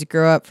watch kids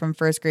grow up from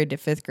first grade to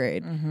fifth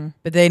grade,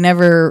 but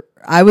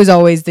I was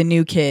always the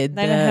new kid.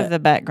 They don't have the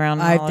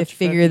background. I have to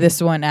figure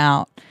this one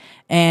out.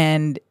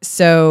 And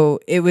so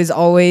it was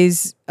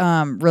always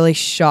really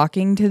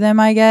shocking to them,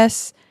 I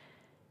guess,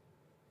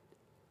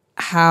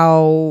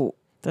 how...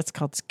 That's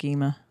called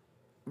schema.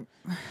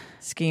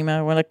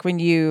 When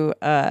you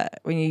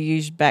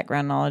use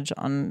background knowledge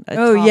on a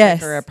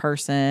topic or a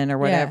person or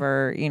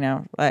whatever,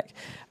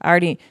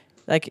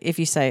 like if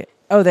you say,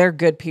 oh, they're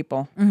good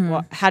people.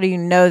 Well, how do you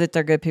know that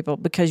they're good people?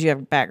 Because you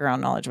have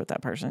background knowledge with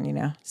that person,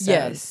 So,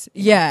 yes.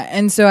 Yeah.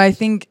 And so I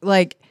think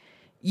like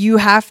you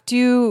have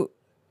to,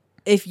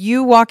 if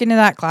you walk into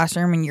that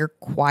classroom and you're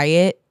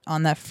quiet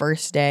on that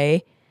first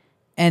day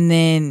and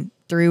then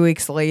 3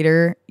 weeks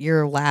later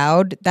you're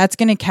loud, that's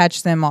going to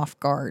catch them off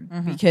guard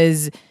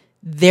because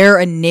their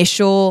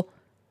initial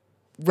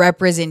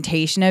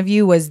representation of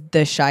you was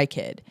the shy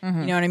kid. You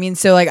know what I mean?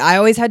 So like I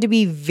always had to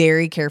be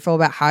very careful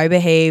about how I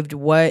behaved,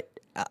 what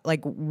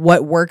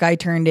work I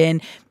turned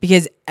in,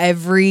 because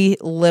every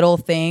little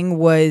thing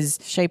was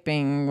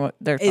shaping what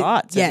their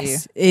thoughts.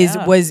 Yes,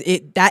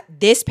 that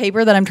this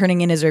paper that I'm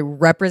turning in is a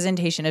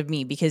representation of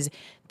me, because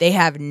they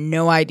have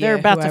no idea. They're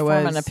about to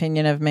form an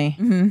opinion of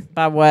me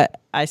by what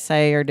I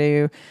say or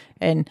do,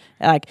 and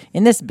like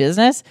in this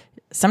business,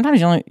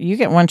 sometimes you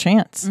get one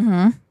chance,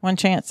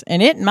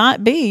 and it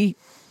might be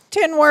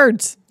 10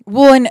 words.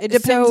 Well, and it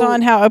depends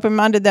on how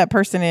open-minded that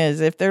person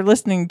is. If they're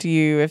listening to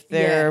you, if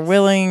they're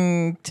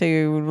willing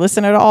to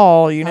listen at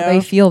all, how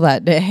they feel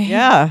that day.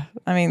 Yeah,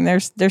 I mean,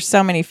 there's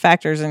so many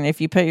factors, and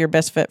if you put your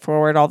best foot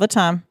forward all the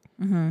time,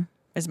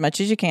 as much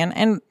as you can,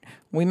 and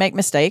we make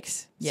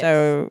mistakes,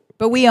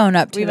 but we own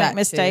up to we that. Make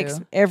mistakes.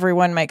 Too.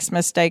 Everyone makes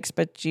mistakes,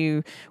 but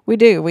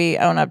we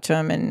own up to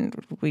them, and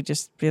we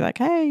just be like,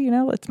 hey,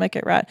 let's make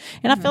it right.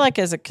 And I feel like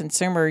as a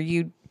consumer,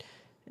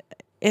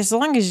 as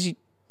long as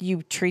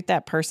you treat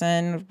that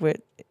person with,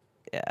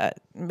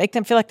 make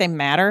them feel like they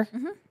matter,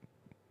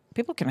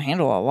 people can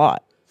handle a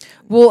lot.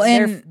 Well,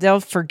 and they'll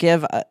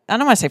forgive. I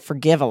don't want to say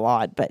forgive a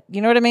lot, but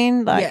you know what I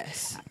mean? Like,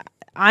 yes.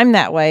 I'm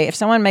that way. If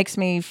someone makes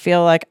me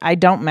feel like I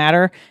don't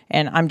matter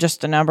and I'm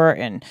just a number,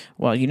 and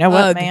well, you know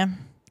what, man?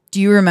 Do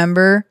you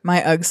remember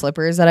my UGG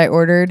slippers that I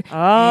ordered?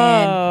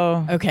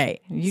 Oh, okay.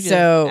 You just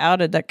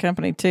outed that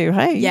company too.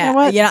 Hey, yeah, you know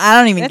what? Yeah, I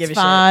don't even give a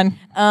fine.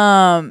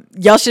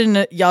 shit. Y'all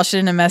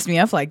shouldn't have messed me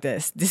up like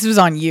this. This was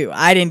on you.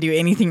 I didn't do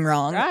anything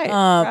wrong. Right.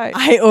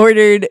 I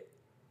ordered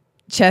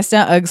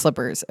chestnut UGG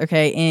slippers,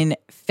 okay, in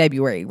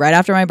February, right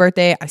after my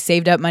birthday. I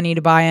saved up money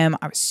to buy them.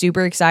 I was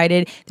super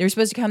excited. They were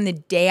supposed to come the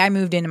day I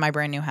moved into my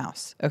brand new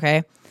house,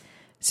 okay?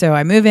 So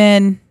I move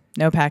in,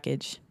 no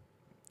package.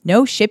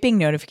 No shipping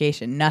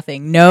notification,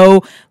 nothing.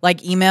 No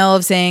like email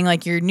of saying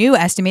like your new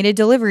estimated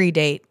delivery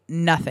date,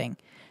 nothing.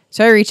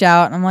 So I reach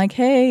out and I'm like,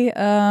 hey,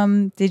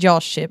 did y'all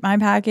ship my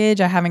package?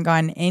 I haven't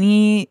gotten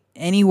any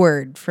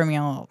word from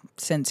y'all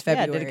since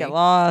February. Yeah, did it get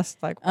lost?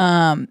 Like,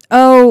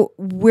 oh,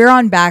 we're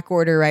on back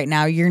order right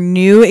now. Your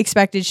new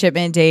expected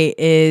shipment date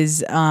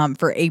is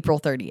for April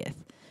 30th.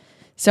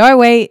 So I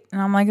wait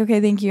and I'm like, okay,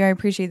 thank you. I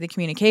appreciate the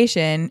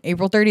communication.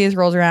 April 30th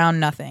rolls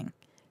around, nothing.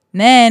 And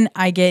then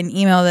I get an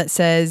email that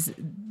says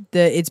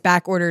it's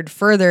back ordered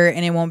further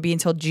and it won't be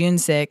until June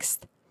 6th.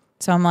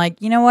 So I'm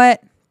like, you know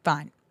what?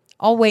 Fine.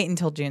 I'll wait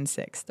until June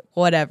 6th.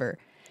 Whatever.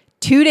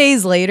 2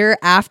 days later,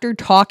 after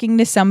talking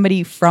to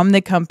somebody from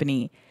the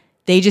company,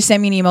 they just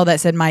sent me an email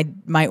that said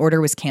my order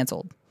was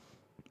canceled.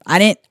 I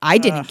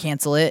didn't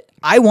cancel it.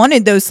 I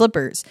wanted those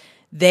slippers.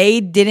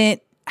 They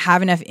didn't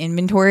have enough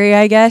inventory,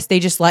 I guess. They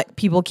just let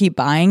people keep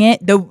buying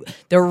it.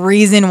 The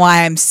reason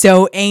why I'm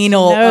so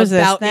anal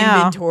about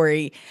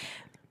inventory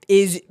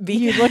is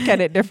because you look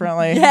at it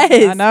differently.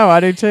 Yes. I know, I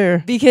do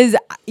too. Because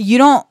you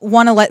don't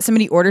want to let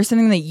somebody order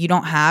something that you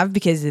don't have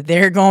because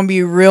they're going to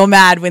be real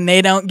mad when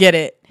they don't get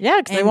it.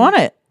 Yeah, because they want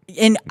it.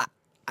 And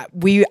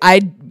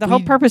the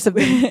whole purpose of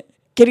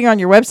getting on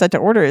your website to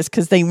order is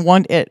because they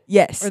want it.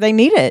 Yes. Or they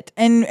need it.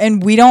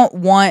 And we don't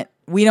want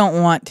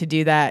to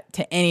do that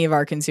to any of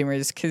our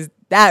consumers because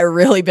that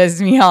really pisses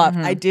me off.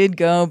 I did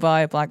go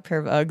buy a black pair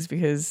of Uggs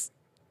because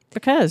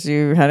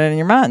you had it in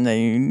your mind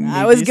that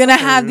I was gonna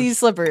have these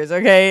slippers,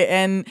 okay?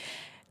 And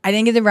I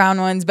didn't get the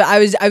brown ones, but I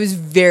was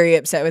very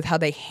upset with how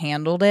they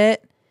handled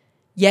it.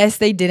 Yes,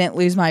 they didn't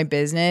lose my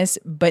business,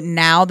 but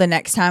now the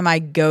next time I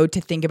go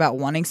to think about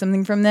wanting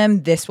something from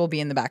them, this will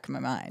be in the back of my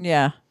mind.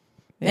 Yeah.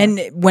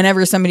 And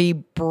whenever somebody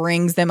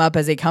brings them up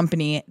as a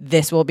company,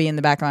 this will be in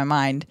the back of my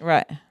mind.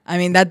 Right. I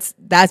mean, that's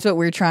what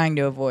we're trying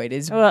to avoid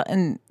is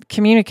and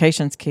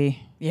communication's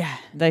key. Yeah.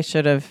 They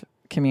should have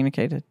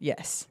communicated.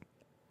 Yes.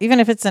 Even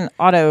if it's an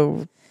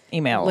auto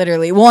email.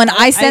 Literally. Well, and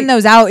I send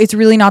those out. It's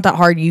really not that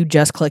hard. You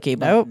just click a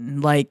button.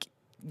 Nope. Like,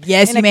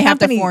 yes, you may have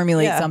to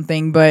formulate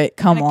something, but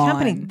come on. A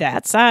company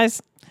that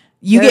size,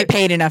 you get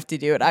paid enough to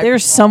do it.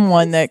 There's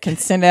someone that can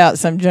send out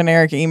some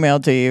generic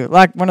email to you,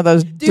 like one of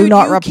those do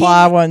not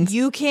reply ones.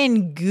 You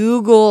can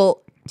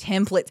Google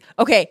templates.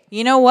 Okay,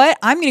 you know what?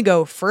 I'm going to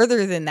go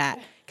further than that.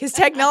 Because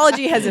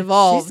technology has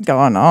evolved. She's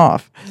gone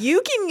off.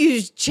 You can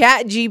use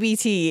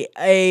ChatGPT,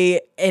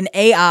 an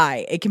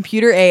AI, a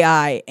computer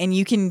AI, and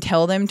you can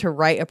tell them to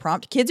write a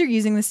prompt. Kids are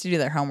using this to do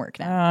their homework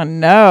now. Oh,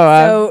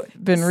 no.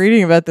 I've been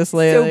reading about this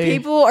lately. So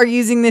people are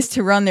using this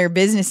to run their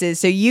businesses.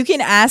 So you can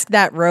ask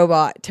that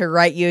robot to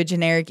write you a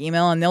generic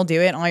email, and they'll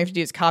do it. And all you have to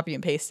do is copy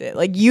and paste it.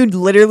 Like, you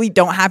literally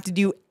don't have to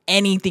do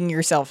anything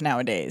yourself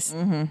nowadays.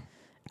 Mm-hmm.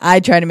 I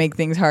try to make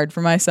things hard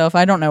for myself.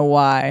 I don't know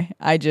why.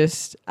 I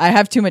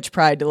have too much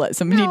pride to let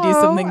somebody do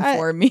something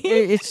for me.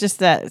 It's just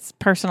that it's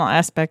personal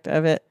aspect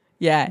of it.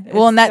 Yeah.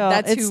 Well, and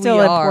that's it's who still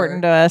we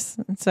important to us.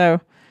 And so,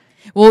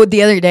 well,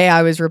 the other day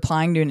I was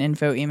replying to an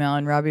info email,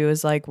 and Robbie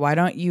was like, "Why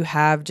don't you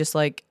have just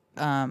like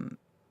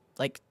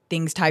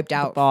things typed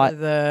out for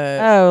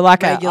the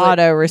like an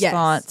auto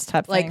response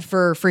type thing, like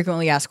for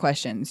frequently asked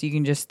questions? You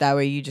can just that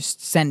way you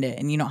just send it,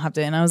 and you don't have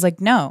to." And I was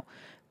like, "No,"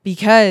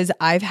 because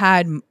I've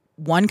had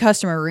one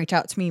customer reach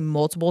out to me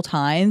multiple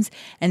times,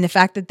 and the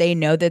fact that they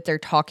know that they're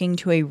talking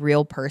to a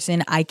real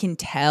person, I can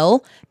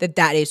tell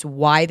that is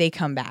why they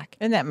come back.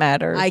 And that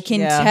matters. I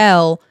can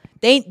tell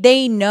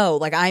they know,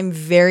 like, I'm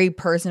very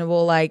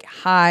personable, like,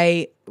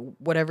 hi,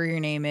 whatever your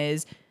name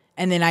is.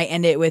 And then I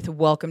end it with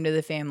welcome to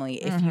the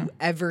family. If you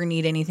ever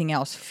need anything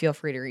else, feel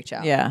free to reach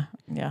out. Yeah.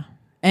 Yeah.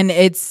 And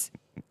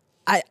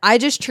I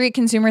just treat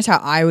consumers how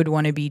I would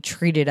want to be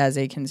treated as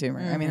a consumer.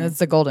 I mean, that's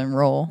the golden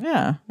rule.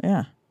 Yeah.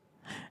 Yeah.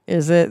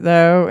 Is it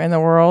though in the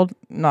world?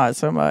 Not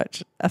so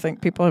much. I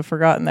think people have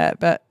forgotten that,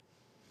 but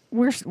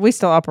we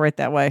still operate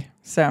that way.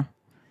 So, well,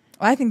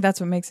 I think that's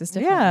what makes us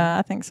different. Yeah,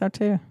 I think so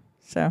too.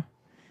 So,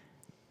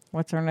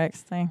 what's our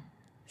next thing?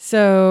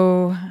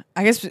 So,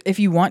 I guess if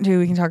you want to,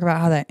 we can talk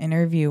about how that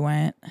interview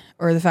went,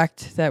 or the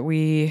fact that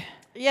we're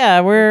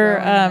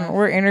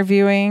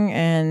interviewing,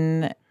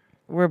 and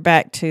we're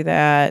back to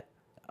that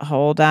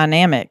whole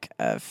dynamic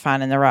of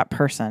finding the right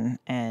person,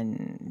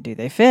 and do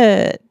they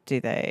fit?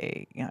 Do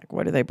they,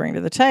 what do they bring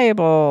to the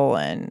table?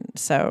 And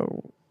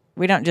so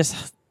we don't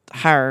just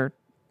hire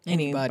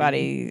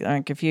anybody.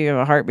 Like, if you have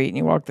a heartbeat and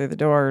you walk through the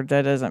door,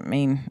 that doesn't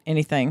mean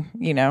anything,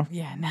 Yeah,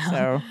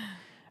 no.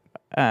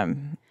 So,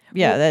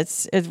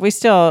 we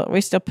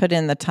still put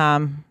in the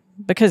time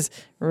because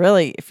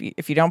really,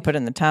 if you don't put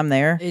in the time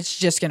there, it's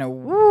just gonna.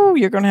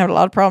 You're gonna have a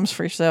lot of problems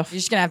for yourself. You're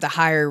just gonna have to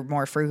hire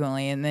more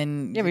frequently, and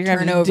then you're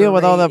gonna have to deal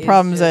with all the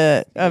problems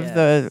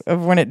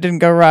of when it didn't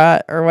go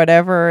right or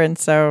whatever. And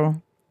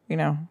so, I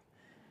don't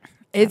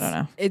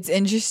know. It's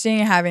interesting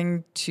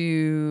having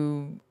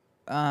to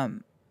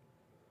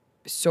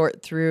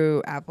sort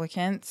through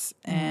applicants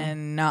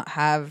and not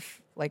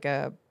have like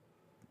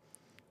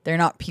they're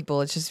not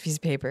people. It's just a piece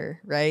of paper,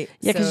 right?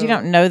 Yeah, because you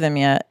don't know them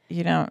yet.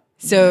 You don't.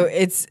 So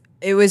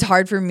it was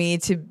hard for me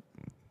to,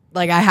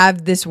 like, I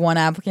have this one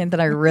applicant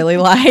that I really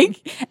like,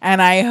 and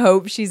I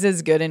hope she's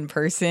as good in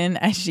person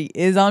as she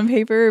is on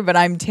paper, but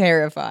I'm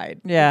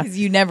terrified. Yeah. Because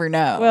you never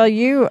know. Well,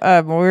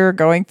 when we were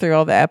going through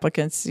all the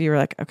applicants, you were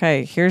like,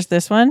 okay, here's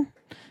this one.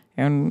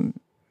 And,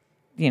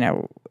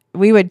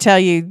 we would tell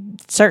you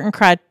certain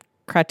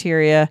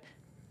criteria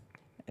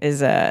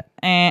is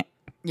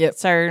Yep.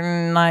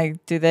 certain,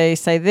 like, do they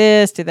say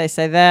this? Do they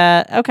say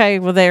that? Okay,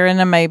 well, they're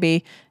in a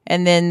maybe.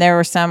 And then there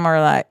were some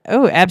are like,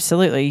 oh,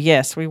 absolutely,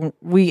 yes,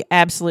 we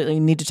absolutely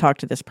need to talk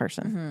to this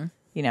person.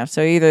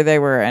 So either they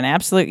were an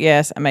absolute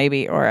yes, a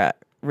maybe, or a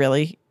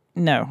really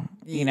no.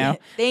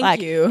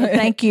 Thank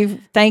you.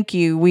 Thank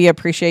you. We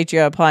appreciate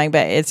you applying,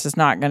 but it's just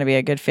not going to be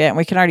a good fit. And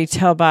we can already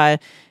tell by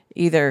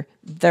either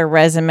their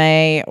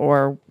resume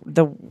or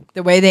the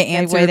way they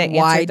answered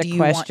why do you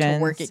want to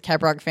work at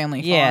CAPROCK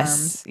Family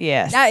Farms?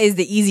 Yes. That is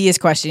the easiest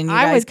question. You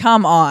guys,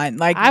 come on.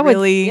 Like, I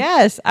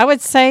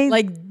would say,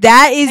 like,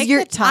 that is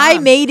your time. I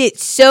made it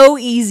so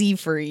easy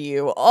for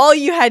you. All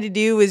you had to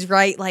do was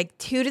write like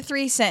 2 to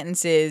 3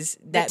 sentences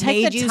that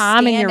made you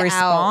time in stand your out.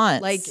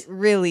 response. Like,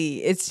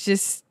 really, it's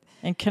just.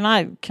 And can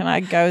I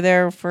go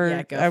there for?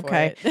 Yeah, go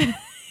okay. for it.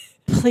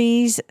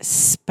 Please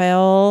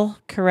spell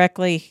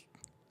correctly.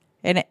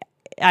 And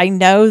I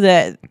know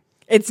that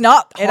it's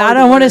not, and I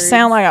don't want to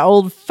sound like an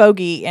old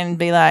fogey and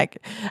be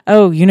like,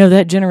 oh,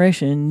 that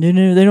generation,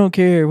 no, they don't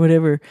care,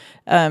 whatever.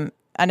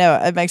 I know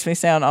it makes me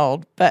sound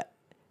old, but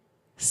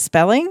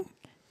spelling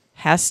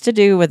has to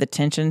do with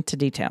attention to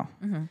detail.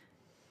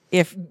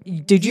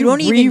 Did you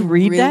don't even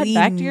reread that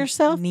back to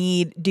yourself?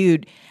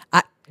 Dude,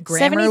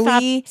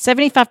 Grammarly,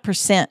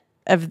 75%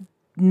 of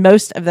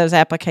most of those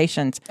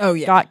applications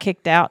got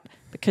kicked out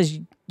because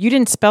you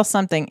didn't spell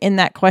something in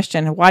that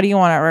question. Why do you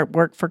want to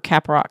work for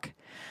CAPROCK?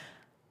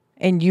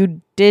 And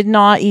you did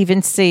not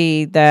even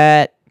see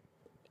that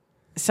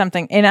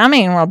something. And I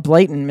mean,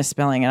 blatant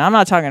misspelling. And I'm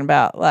not talking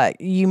about like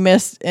you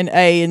missed an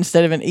A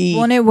instead of an E.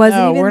 Well, and it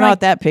wasn't. No, we're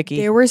not that picky.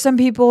 There were some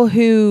people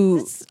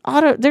who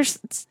there's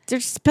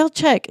spell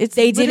check.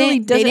 They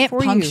didn't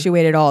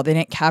punctuate at all. They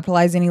didn't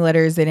capitalize any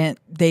letters. They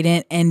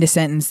didn't end a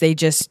sentence. They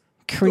just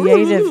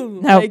creative.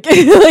 No, like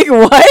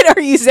what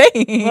are you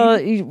saying?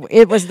 Well,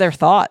 it was their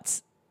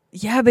thoughts.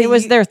 Yeah, but it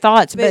was their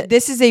thoughts. But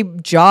this is a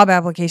job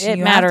application.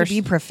 You matters. have to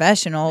be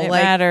professional. It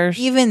matters.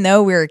 Even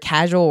though we're a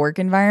casual work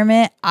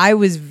environment, I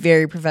was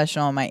very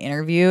professional in my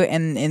interview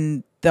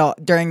and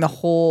during the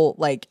whole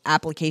like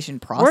application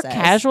process. We're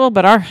casual,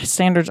 but our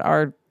standards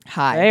are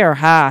high. They are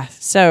high.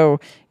 So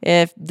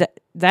if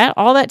that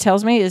all that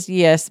tells me is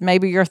yes,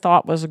 maybe your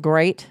thought was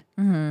great,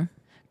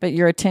 but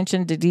your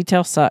attention to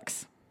detail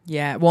sucks.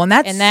 Yeah, well, and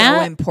that's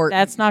so important.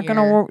 That's not going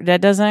to work.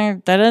 That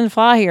doesn't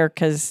fly here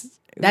because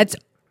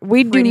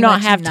we do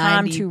not have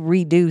time to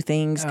redo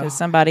things because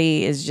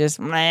somebody is just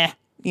meh,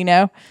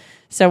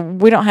 So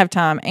we don't have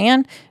time,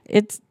 and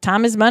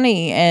time is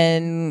money,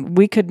 and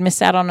we could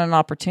miss out on an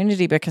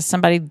opportunity because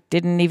somebody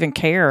didn't even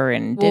care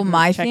and didn't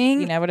my check,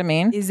 thing, you know what I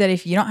mean? Is that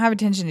if you don't have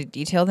attention to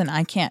detail, then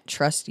I can't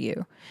trust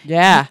you.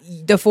 Yeah,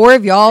 the 4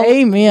 of y'all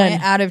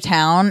went out of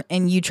town,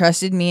 and you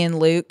trusted me and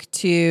Luke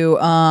to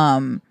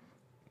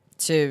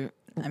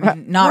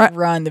not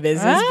run the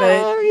business,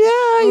 but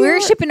we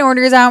were shipping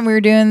orders out and we were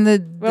doing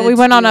we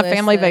went on a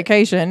family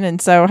vacation. And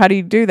so how do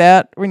you do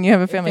that when you have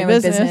a family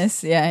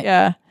business?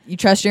 Yeah. You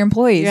trust your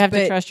employees. You have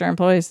to trust your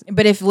employees.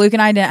 But if Luke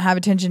and I didn't have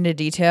attention to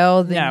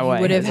detail, then you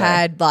would have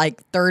had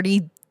like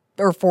 30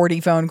 or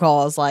 40 phone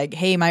calls like,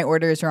 hey, my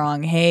order is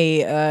wrong.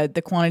 Hey,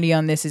 the quantity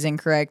on this is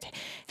incorrect.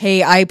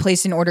 Hey, I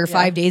placed an order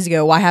 5 days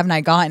ago. Why haven't I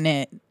gotten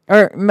it?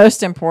 Or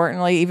most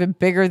importantly, even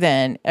bigger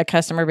than a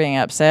customer being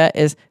upset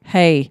is,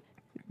 hey,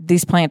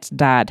 these plants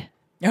died.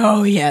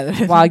 Oh,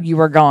 yeah. While you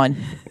were gone.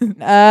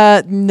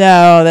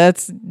 No,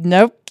 that's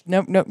nope.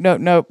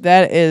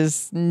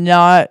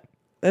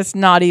 That's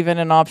not even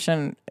an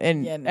option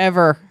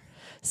ever.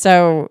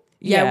 So,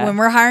 when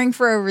we're hiring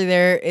for over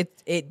there,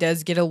 it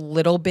does get a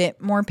little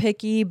bit more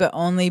picky, but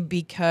only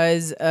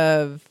because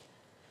of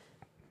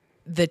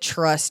the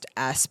trust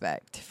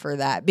aspect for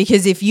that.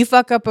 Because if you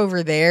fuck up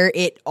over there,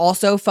 it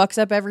also fucks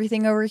up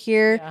everything over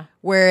here. Yeah.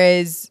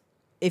 Whereas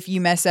if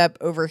you mess up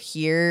over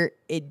here,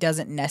 it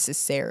doesn't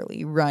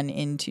necessarily run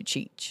into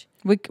Cheech.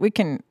 We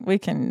can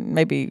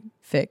maybe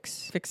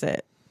fix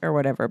it or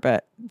whatever,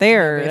 but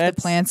that's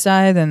the plant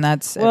side, then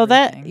that's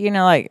everything.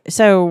 That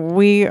so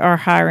we are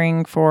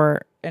hiring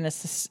for an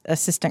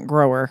assistant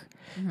grower.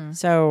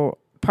 So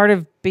part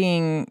of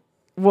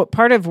what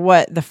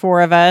the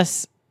 4 of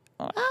us,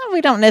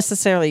 we don't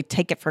necessarily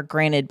take it for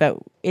granted, but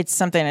it's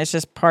something that's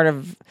just part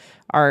of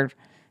our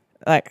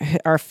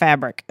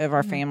fabric of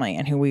our family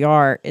and who we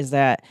are, is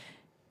that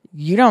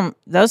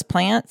those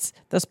plants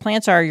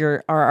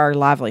are our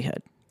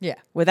livelihood. Yeah.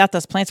 Without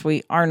those plants,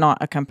 we are not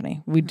a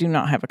company. We do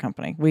not have a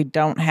company. We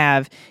don't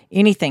have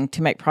anything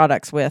to make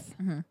products with,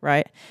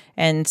 right?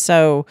 And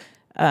so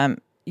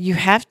you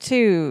have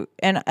to,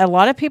 and a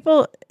lot of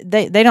people,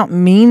 they don't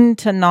mean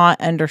to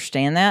not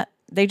understand that.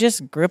 They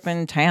just grew up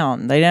in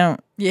town. They don't,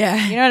 you know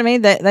what I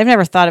mean? They've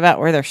never thought about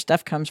where their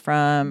stuff comes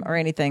from or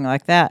anything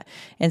like that.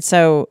 And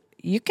so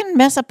you can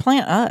mess a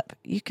plant up.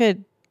 You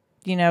could,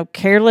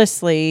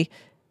 carelessly,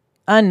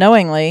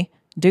 unknowingly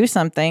do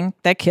something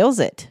that kills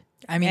it.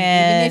 I mean,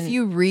 even if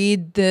you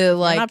read the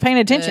not paying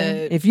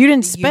attention. If you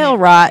didn't spell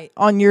right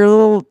on your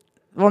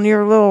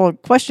little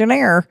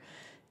questionnaire,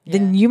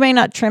 then you may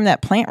not trim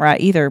that plant right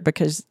either,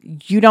 because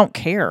you don't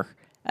care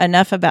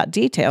enough about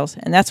details,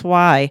 and that's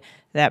why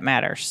that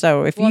matters.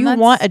 So if you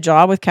want a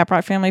job with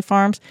CAPROCK Family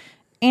Farms,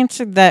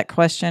 answer that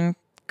question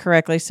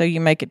correctly so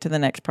you make it to the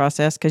next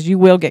process, because you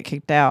will get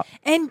kicked out.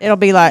 And it'll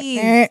be like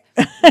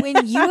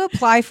when you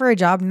apply for a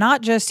job,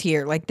 not just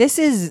here, like this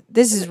is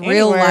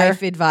real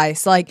life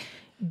advice. Like,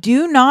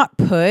 do not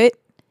put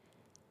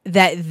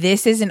that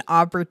this is an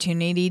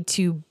opportunity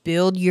to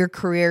build your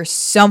career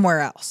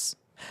somewhere else,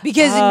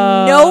 because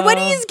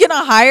nobody is going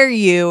to hire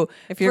you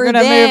if you're going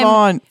to move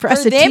on for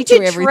us to teach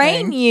you everything,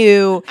 train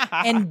you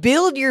and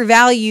build your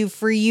value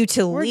for you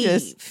to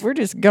leave. We're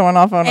just going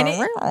off on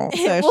well,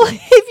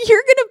 if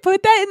you're going to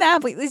put that in the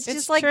application, it's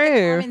just like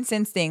the common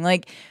sense thing.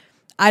 Like,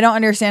 I don't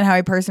understand how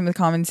a person with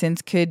common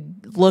sense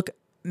could look.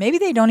 Maybe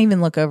they don't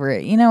even look over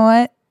it. You know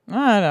what?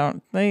 I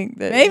don't think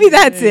that. Maybe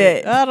that's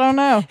it. I don't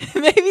know.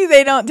 Maybe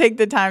they don't take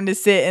the time to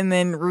sit and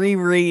then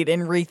reread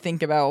and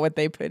rethink about what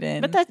they put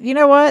in. But you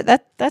know what?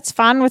 That's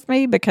fine with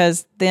me,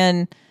 because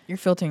then you're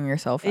filtering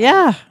yourself out.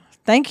 Yeah.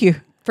 Thank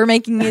you for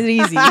making it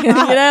easy.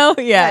 Yeah,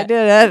 I did.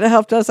 That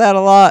helped us out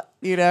a lot.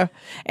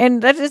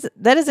 And that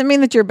doesn't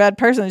mean that you're a bad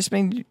person. It just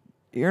means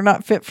you're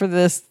not fit for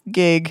this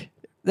gig.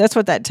 That's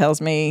what that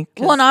tells me.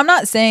 Well, no, I'm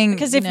not saying,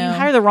 because if you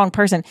hire the wrong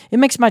person, it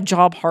makes my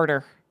job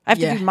harder. I have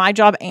to do my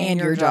job and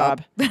your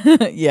job.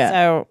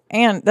 So,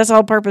 and that's the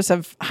whole purpose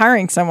of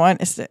hiring someone,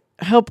 is to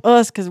help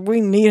us, because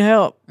we need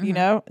help,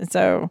 And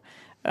so,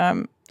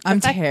 I'm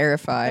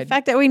terrified. The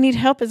fact that we need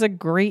help is a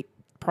great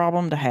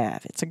problem to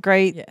have. It's a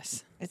great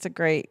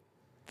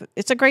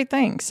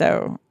thing.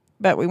 So,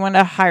 but we want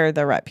to hire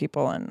the right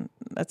people, and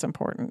that's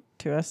important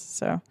to us.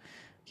 So,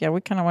 yeah, we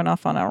kind of went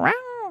off on a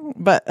round,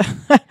 but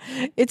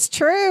it's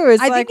true.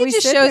 I think it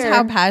just shows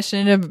how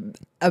passionate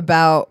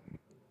about,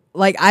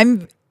 like,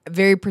 I'm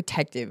very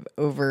protective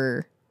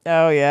over.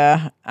 Oh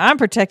yeah, I'm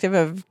protective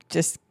of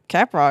just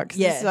CAPROCK.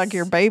 Yes, it's like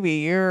your baby.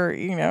 You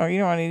don't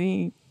want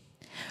any.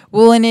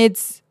 Well, and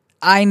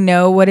I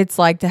know what it's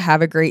like to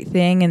have a great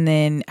thing and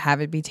then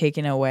have it be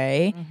taken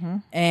away,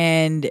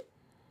 and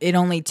it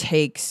only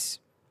takes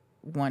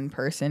one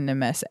person to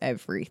mess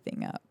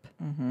everything up.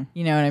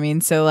 You know what I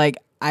mean? So like,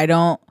 I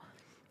don't.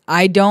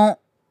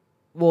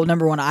 Well,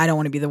 number one, I don't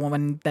want to be the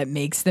one that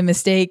makes the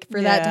mistake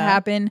for that to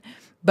happen,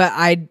 but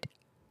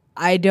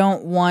I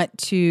don't want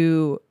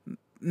to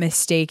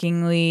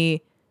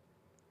mistakenly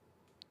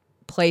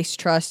place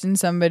trust in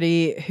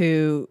somebody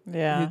who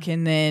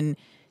can then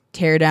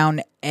tear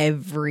down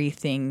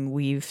everything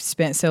we've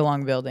spent so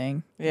long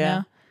building.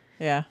 Yeah.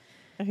 I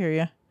hear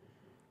you.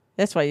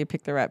 That's why you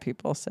pick the right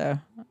people. So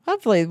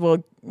hopefully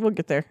we'll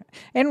get there.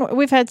 And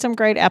we've had some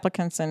great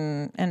applicants,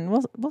 and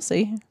we'll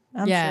see.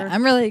 I'm sure.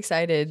 I'm really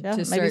excited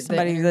to start. Maybe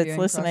somebody that's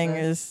listening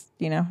process.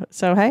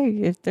 So hey,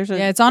 if there's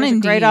it's on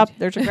Indeed.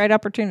 There's a great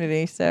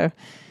opportunity. So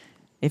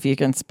if you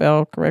can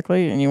spell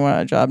correctly and you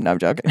want a job, no, I'm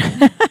joking.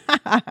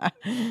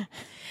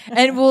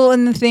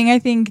 And the thing I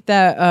think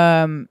that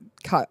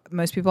caught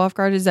most people off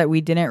guard is that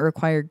we didn't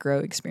require grow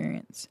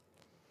experience.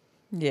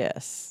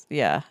 Yes.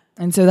 Yeah.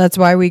 And so that's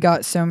why we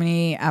got so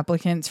many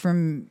applicants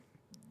from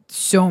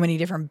so many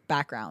different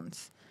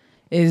backgrounds,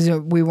 is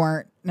we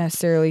weren't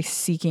necessarily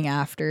seeking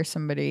after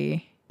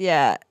somebody.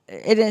 Yeah.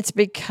 It's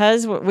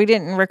because we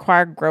didn't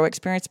require grow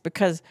experience,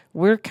 because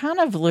we're kind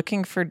of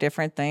looking for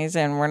different things,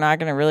 and we're not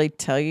going to really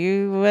tell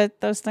you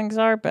what those things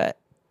are. But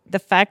the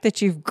fact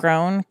that you've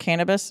grown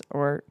cannabis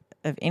or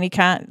of any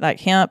kind, like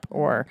hemp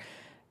or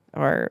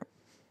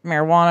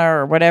marijuana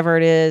or whatever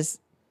it is,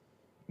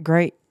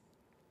 great.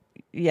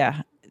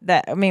 Yeah.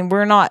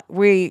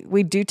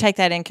 We do take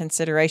that in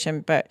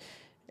consideration, but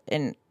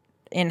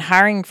in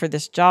hiring for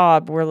this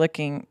job, we're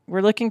looking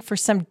for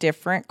some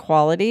different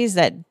qualities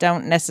that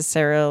don't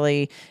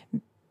necessarily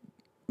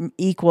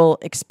equal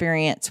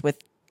experience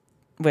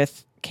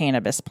with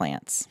cannabis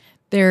plants.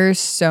 There's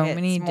so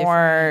many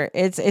different.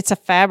 It's a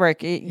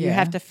fabric. You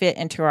have to fit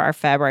into our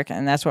fabric,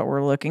 and that's what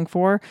we're looking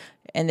for.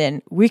 And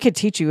then we could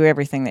teach you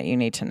everything that you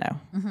need to know.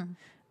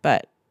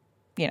 But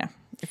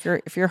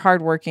if you're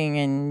hardworking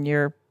and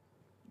you're,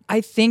 I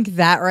think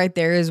that right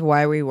there is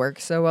why we work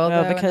so well.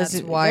 Though, because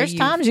that's why there's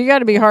times you got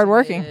to be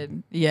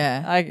hardworking.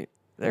 Yeah, like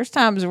there's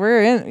times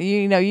we're in.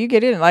 You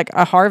get in like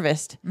a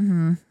harvest.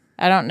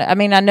 I don't know. I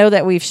mean, I know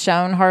that we've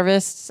shown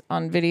harvests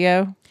on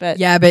video, but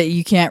yeah, but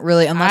you can't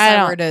really, unless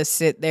I were to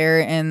sit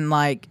there and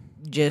like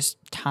just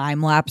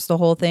time lapse the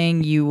whole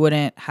thing, you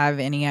wouldn't have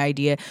any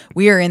idea.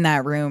 We are in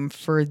that room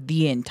for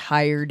the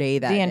entire day.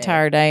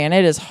 Entire day, and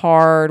it is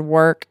hard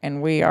work,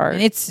 and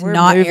it's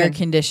not moving. Air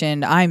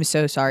conditioned. I'm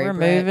so sorry, we're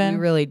Brett. moving.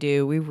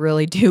 We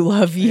really do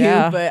love you,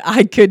 but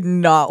I could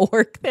not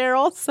work there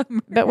all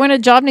summer. But when a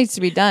job needs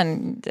to be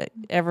done,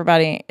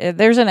 everybody,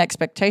 there's an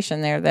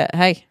expectation there that,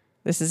 hey,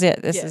 this is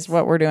it. This is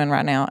what we're doing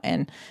right now.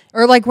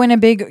 Or like when a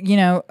big, you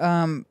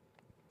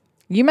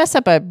mess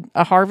up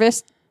a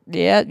harvest,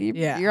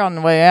 you're on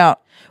the way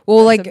out.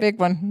 Well, that's like a big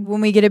one.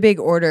 When we get a big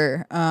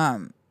order,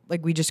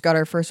 like we just got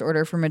our first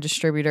order from a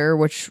distributor,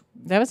 which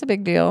that was a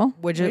big deal.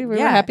 We were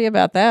happy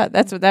about that.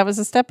 That was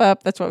a step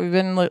up. That's what we've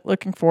been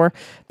looking for.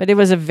 But it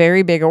was a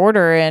very big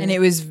order, and it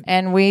was,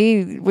 and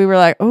we were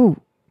like, oh,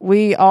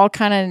 we all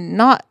kind of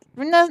not.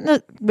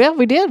 Well,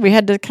 we did. We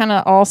had to kind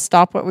of all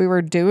stop what we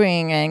were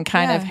doing and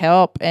kind of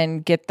help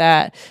and get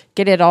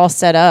it all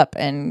set up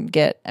and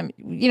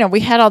we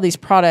had all these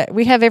products.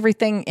 We have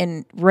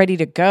everything ready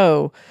to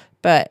go,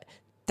 but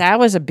that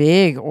was a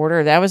big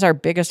order. That was our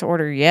biggest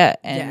order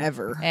yet,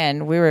 ever.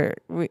 And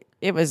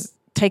it was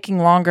taking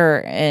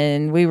longer,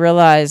 and we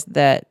realized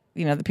that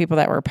the people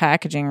that were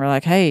packaging were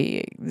like,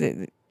 hey,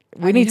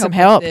 we need some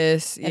help.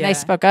 And they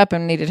spoke up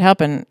and needed help,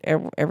 and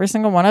every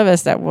single one of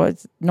us that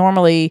was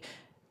normally.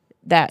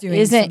 That doing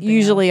isn't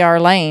usually our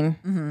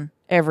lane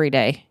every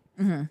day.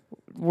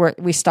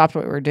 We stopped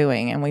what we were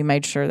doing, and we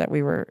made sure that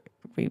we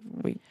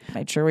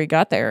made sure we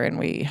got there, and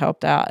we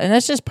helped out. And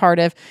that's just part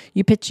of,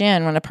 you pitch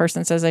in when a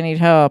person says they need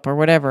help or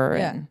whatever.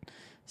 Yeah. And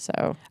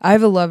so I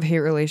have a love-hate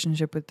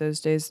relationship with those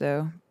days,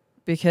 though,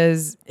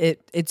 because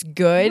it's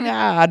good.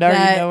 Yeah, I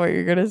already know what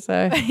you're gonna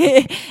say.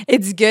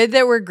 It's good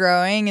that we're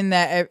growing, and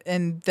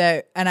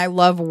I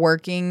love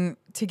working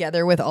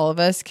together with all of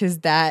us, because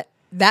that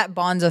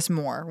bonds us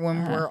more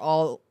when we're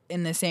all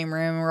in the same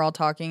room and we're all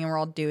talking and we're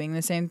all doing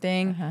the same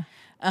thing.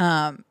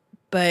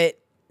 But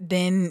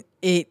then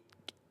it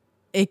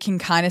can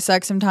kind of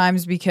suck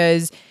sometimes,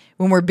 because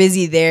when we're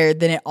busy there,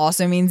 then it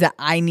also means that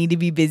I need to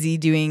be busy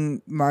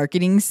doing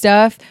marketing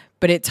stuff.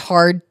 But it's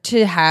hard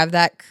to have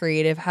that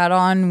creative hat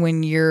on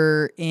when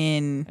you're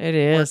in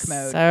work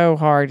mode. So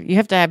hard. You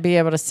have to be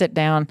able to sit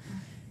down,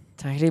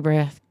 take a deep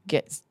breath,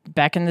 get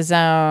back in the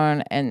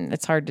zone, and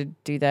it's hard to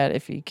do that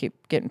if you keep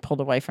getting pulled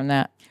away from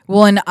that.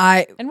 Well,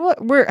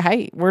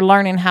 we're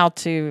learning how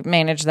to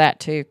manage that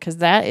too, because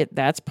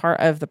that's part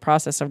of the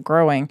process of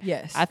growing.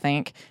 Yes, I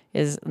think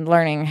is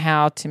learning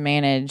how to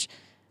manage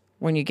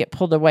when you get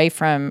pulled away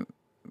from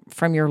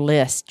your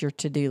list, your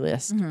to-do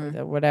list,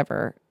 or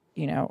whatever.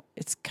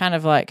 It's kind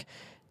of like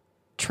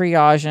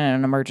triage in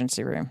an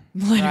emergency room.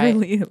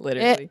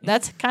 Literally.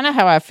 That's kind of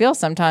how I feel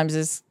sometimes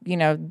is,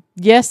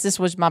 yes, this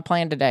was my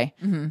plan today.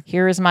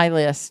 Here is my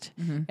list.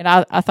 And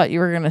I thought you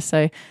were going to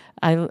say,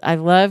 I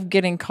love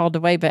getting called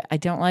away, but I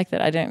don't like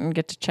that I didn't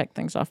get to check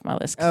things off my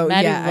list.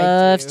 Maddie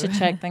loves to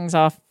check things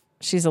off.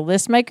 She's a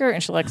list maker,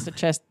 and she likes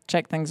to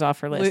check things off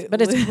her list.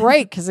 But it's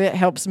great because it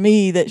helps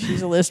me that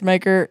she's a list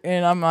maker,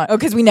 and I'm like,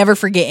 because we never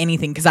forget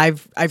anything, because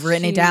I've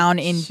written it down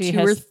in 2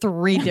 or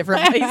 3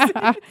 different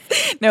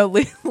places. No,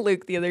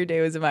 Luke the other day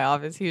was in my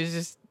office. He was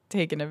just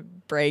taking a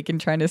break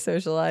and trying to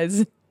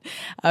socialize.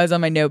 I was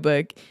on my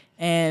notebook,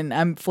 and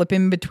I'm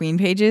flipping between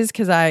pages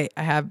because I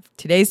have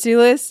today's to-do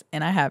list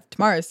and I have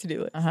tomorrow's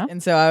to-do list.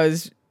 And so I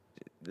was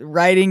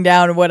writing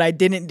down what I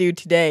didn't do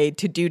today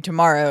to do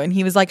tomorrow, and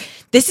he was like,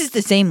 this is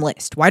the same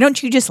list, why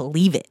don't you just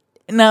leave it?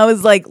 And I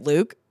was like,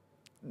 Luke,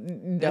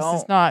 this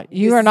is not,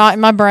 you are not in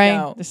my brain.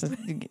 No. This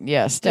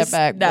is, step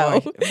back,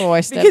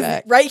 boy, step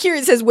back. Right here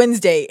it says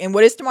Wednesday, and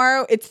what is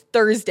tomorrow? It's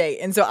Thursday,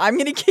 and so I'm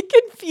gonna get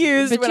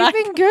confused. But you've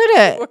been good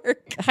at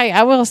work. Hey,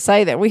 I will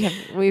say that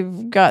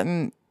we've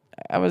gotten,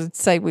 I would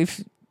say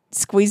we've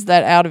squeezed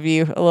that out of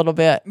you a little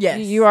bit. Yes,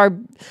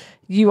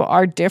 you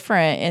are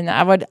different, and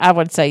I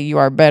would say you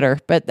are better,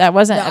 but that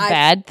wasn't a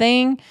bad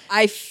thing.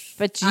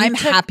 I'm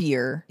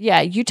happier. Yeah,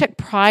 you took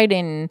pride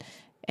in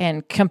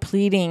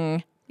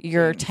completing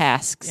your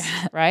tasks,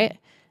 right?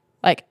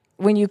 Like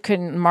when you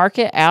can mark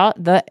it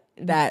out, the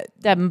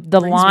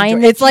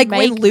line it's like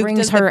when Luke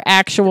brings her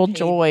actual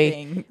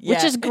joy,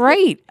 which is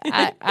great.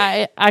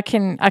 I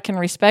can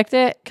respect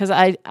it, because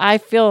I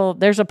feel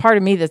there's a part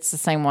of me that's the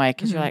same way,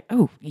 because you're like,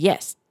 oh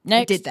yes,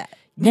 next, I did that,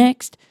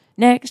 next.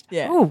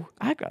 Yeah. Oh,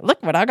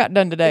 look what I got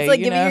done today. It's like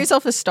giving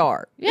yourself a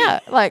star. Yeah.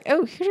 Like,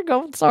 oh, here's your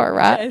golden star,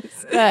 right?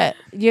 Yes. But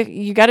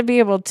you got to be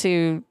able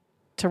to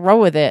roll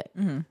with it,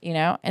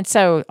 And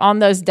so on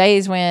those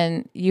days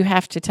when you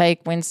have to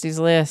take Wednesday's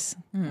list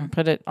and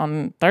put it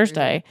on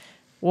Thursday,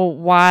 well,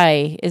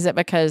 why? Is it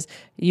because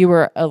you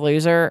were a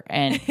loser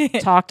and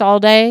talked all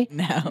day?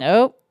 No.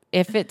 Nope.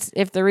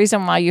 If the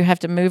reason why you have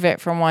to move it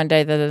from one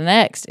day to the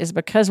next is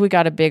because we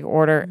got a big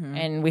order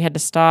and we had to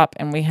stop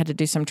and we had to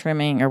do some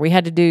trimming, or we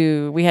had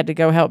to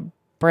go help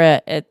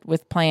Brett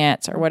with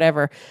plants or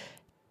whatever,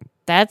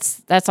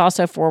 that's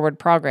also forward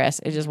progress.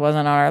 It just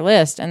wasn't on our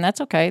list, and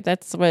that's okay.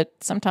 That's what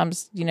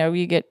sometimes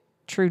you get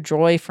true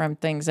joy from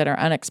things that are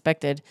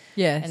unexpected.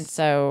 Yes. And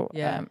so,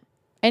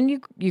 and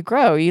you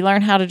grow. You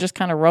learn how to just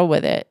kind of roll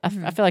with it. I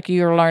feel like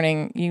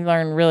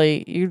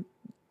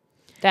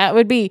that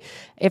would be,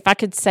 if I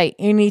could say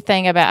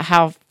anything about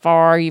how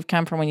far you've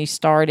come from when you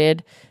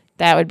started,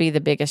 that would be the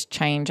biggest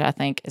change, I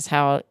think, is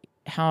how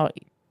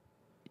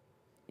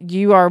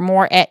you are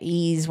more at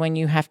ease when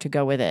you have to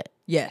go with it.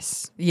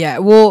 Yes. Yeah.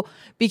 Well,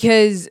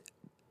 because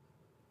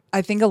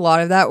I think a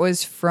lot of that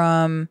was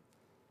from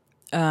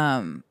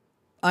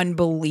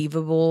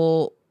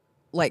unbelievable,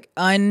 what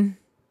am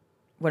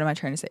I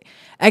trying to say?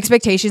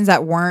 Expectations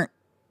that weren't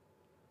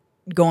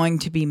going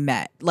to be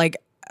met. Like,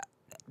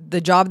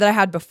 the job that I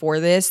had before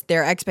this,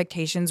 their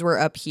expectations were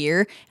up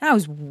here, and I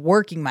was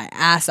working my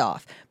ass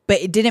off. But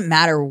it didn't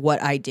matter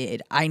what I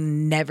did. I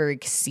never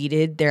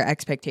exceeded their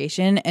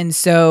expectation. And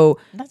so...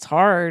 That's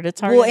hard. It's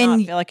hard to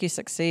not feel like you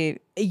succeed.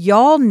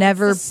 Y'all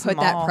never put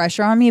that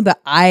pressure on me, but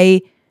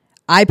I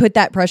put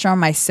that pressure on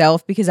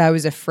myself because I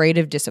was afraid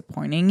of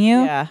disappointing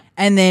you. Yeah.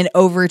 And then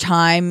over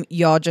time,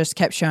 y'all just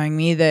kept showing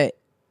me that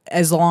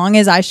as long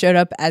as I showed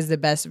up as the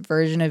best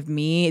version of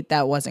me,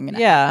 that wasn't going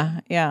to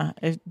happen. Yeah.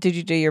 Did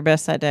you do your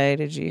best that day?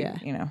 Did you,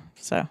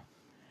 so,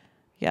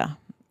 yeah.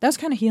 That was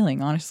kind of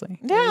healing, honestly.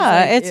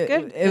 Yeah, it's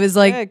good. It was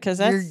like, because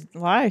that's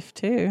life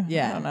too.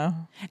 Yeah. I don't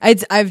know.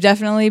 I've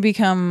definitely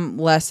become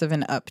less of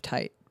an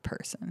uptight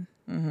person.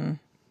 Mm-hmm.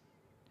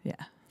 Yeah.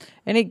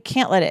 And it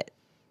can't let it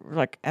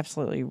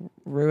absolutely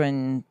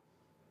ruin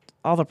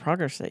all the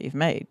progress that you've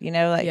made.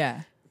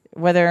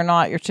 Whether or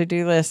not your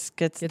to-do list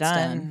gets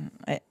done.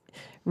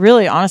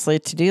 Really, honestly,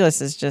 to-do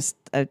list is just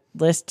a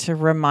list to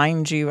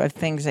remind you of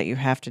things that you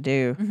have to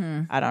do.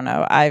 Mm-hmm. I don't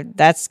know.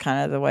 That's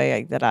kind of the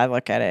way that I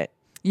look at it.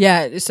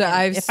 Yeah. So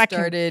if I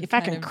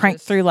can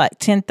crank through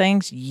 10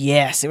 things,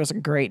 yes, it was a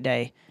great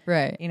day.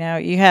 Right.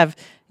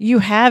 You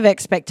have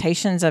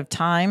expectations of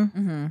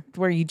time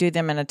where you do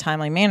them in a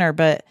timely manner,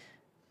 but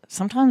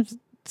sometimes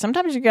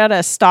you got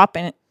to stop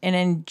and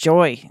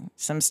enjoy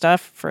some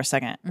stuff for a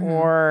second,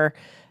 or,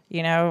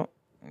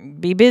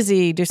 be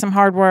busy, do some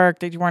hard work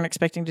that you weren't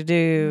expecting to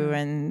do.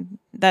 And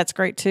that's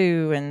great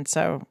too. And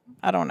so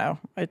I don't know.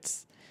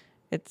 It's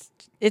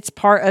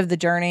part of the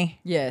journey.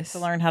 Yes. To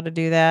learn how to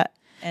do that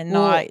and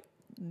not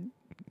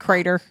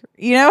crater.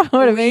 You know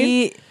what I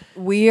mean?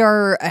 We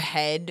are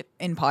ahead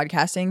in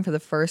podcasting for the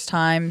first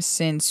time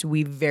since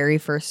we very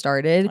first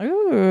started.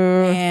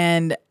 Ooh.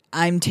 And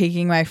I'm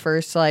taking my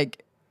first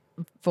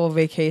full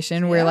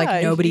vacation where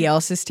nobody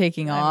else is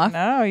taking off.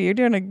 No,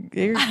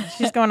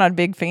 she's going on a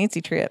big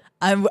fancy trip.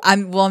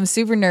 I'm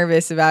super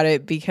nervous about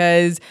it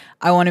because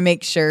I want to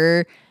make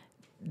sure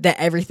that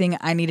everything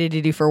I needed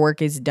to do for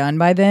work is done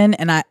by then.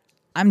 And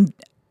I'm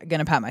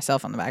gonna pat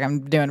myself on the back.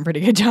 I'm doing a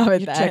pretty good job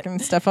at that. Checking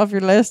stuff off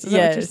your list. Is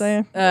that what you're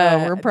saying?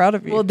 We're proud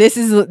of you. Well, this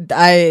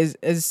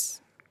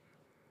is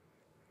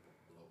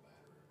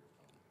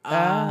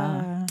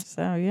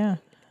so yeah.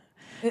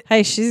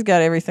 Hey, she's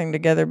got everything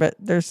together, but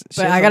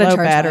I got a low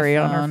battery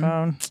on her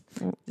phone.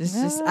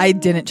 I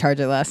didn't charge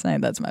it last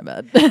night. That's my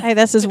bad. Hey,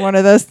 this is one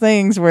of those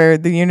things where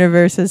the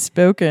universe has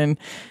spoken.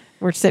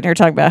 We're sitting here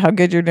talking about how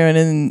good you're doing,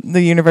 and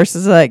the universe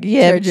is like,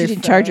 yeah, but you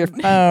should charge your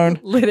phone.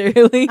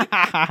 Literally.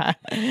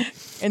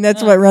 And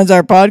that's what runs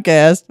our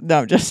podcast.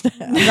 No,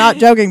 I'm not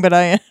joking, but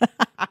I am.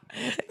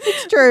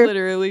 It's true.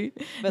 Literally.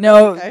 But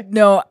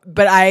no,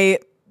 but I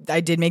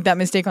did make that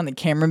mistake on the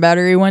camera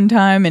battery one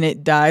time, and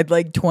it died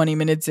 20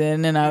 minutes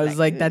in, and I was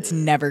like, that's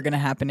never going to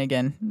happen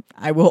again.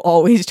 I will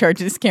always charge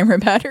this camera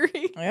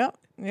battery. Yep.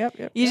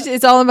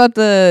 It's all about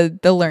the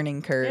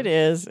learning curve. It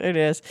is. And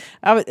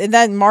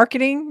that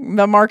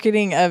the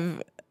marketing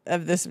of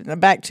this,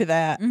 back to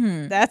that,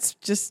 that's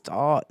just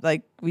all,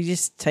 we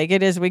just take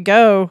it as we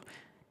go.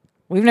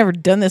 We've never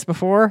done this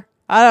before.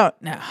 I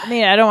don't know. I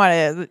mean, I don't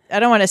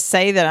want to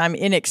say that I'm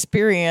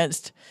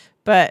inexperienced,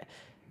 but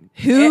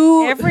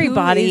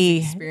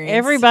everybody,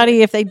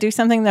 if they do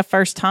something the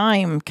first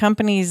time,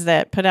 companies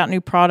that put out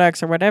new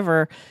products or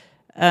whatever,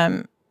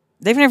 they've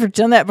never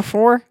done that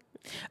before.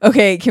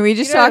 Okay, can we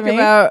just talk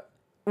about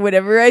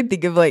whenever I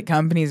think of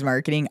companies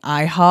marketing,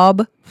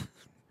 IHOB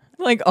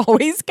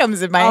always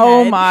comes in my head.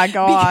 Oh my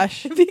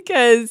gosh.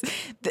 Because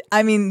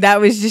that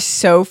was just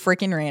so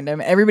freaking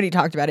random. Everybody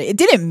talked about it. It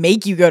didn't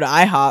make you go to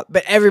IHOP,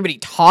 but everybody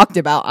talked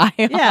about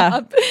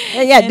IHOP.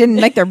 Yeah, it didn't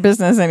make their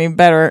business any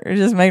better. It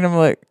just made them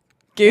look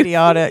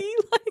idiotic.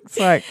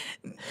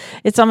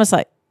 It's almost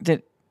like,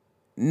 did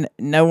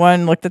no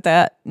one looked at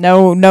that?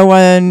 No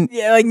one.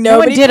 Yeah, no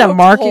one did a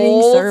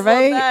marketing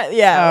survey.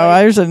 Yeah.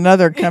 There's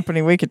another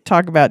company we could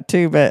talk about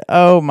too, but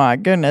oh my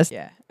goodness.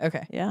 Yeah.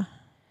 Okay. Yeah.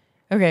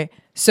 Okay.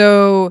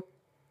 So,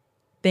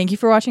 thank you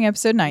for watching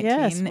episode 19.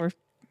 Yes,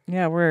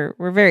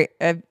 we're very.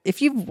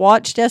 If you've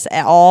watched us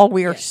at all,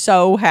 we are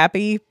so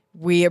happy.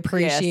 We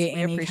appreciate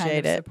any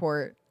kind of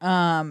support.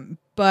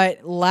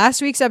 But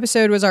last week's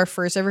episode was our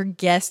first ever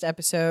guest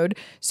episode.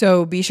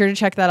 So be sure to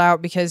check that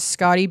out because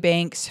Scotty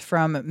Banks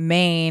from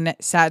Maine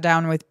sat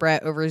down with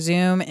Brett over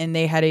Zoom and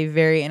they had a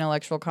very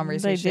intellectual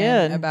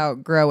conversation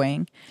about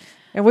growing.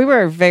 And we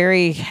were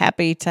very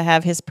happy to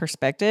have his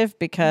perspective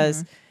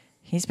because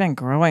he's been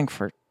growing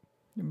for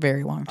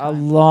Very long time. A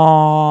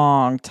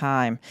long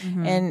time.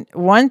 And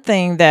one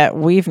thing that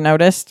we've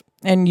noticed,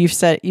 and you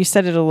said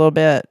it a little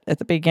bit at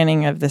the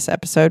beginning of this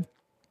episode,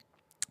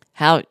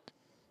 how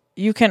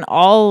you can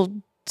all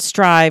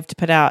strive to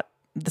put out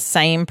the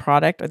same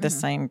product or the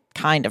same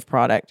kind of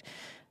product,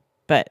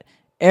 but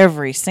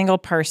every single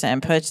person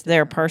puts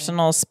their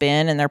personal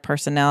spin and their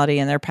personality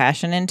and their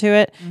passion into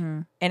it,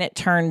 and it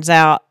turns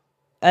out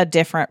a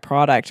different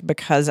product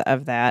because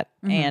of that.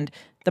 And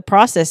the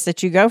process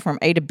that you go from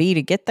A to B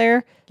to get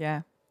there,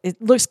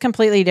 it looks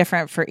completely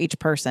different for each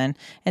person.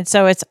 And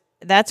so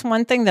that's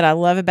one thing that I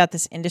love about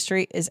this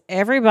industry is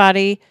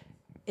everybody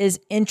is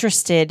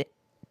interested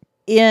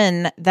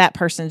in that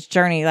person's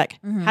journey. Like,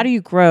 how do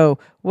you grow?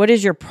 What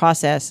is your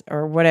process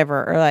or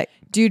whatever? Or like,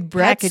 dude,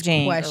 Brett's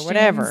packaging or questions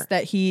whatever.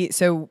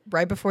 So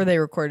right before they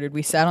recorded,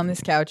 we sat on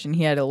this couch and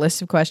he had a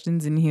list of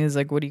questions and he was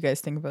like, what do you guys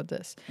think about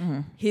this?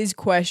 His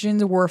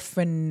questions were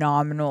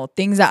phenomenal.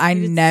 Things that I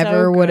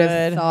never would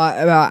have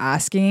thought about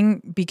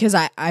asking because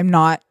I'm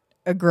not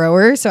a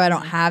grower, so I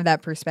don't have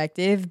that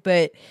perspective.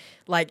 But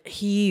like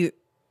he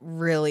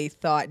really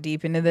thought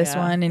deep into this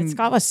one. And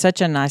Scott was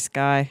such a nice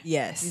guy.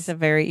 Yes. He's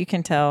you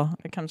can tell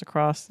it comes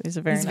across. He's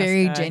nice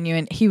very guy.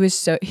 genuine. He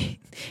was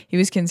he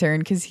was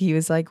concerned because he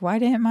was like, why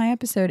didn't my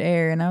episode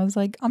air? And I was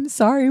like, I'm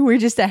sorry, we're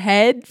just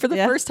ahead for the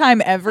first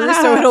time ever.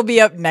 So it'll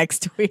be up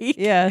next week.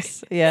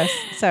 Yes.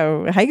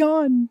 So hang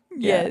on.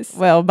 Yes. Yeah.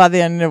 Well, by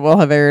the end it will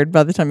have aired.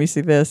 By the time you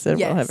see this, it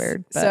will have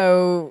aired. But.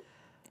 So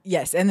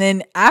yes. And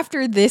then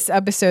after this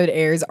episode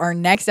airs, our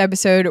next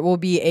episode will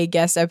be a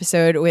guest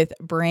episode with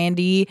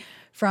Brandy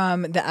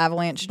from the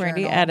Avalanche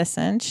Brandy Journal.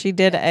 Addison. She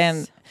did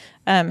an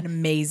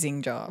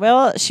amazing job.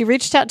 Well, she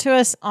reached out to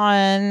us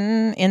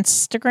on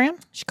Instagram.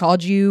 She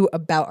called you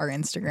about our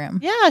Instagram.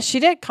 Yeah, she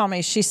did call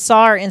me. She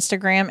saw our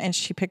Instagram and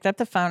she picked up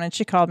the phone and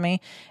she called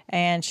me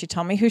and she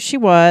told me who she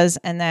was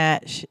and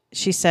that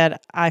she said,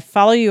 I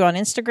follow you on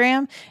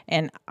Instagram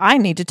and I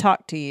need to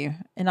talk to you.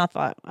 And I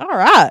thought, all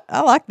right,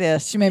 I like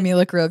this. She made me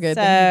look real good.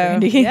 So,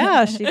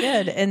 yeah, she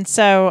did. And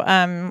so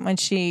when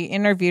she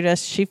interviewed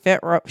us, she fit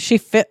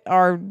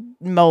our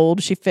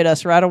mold. She fit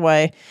us right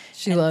away.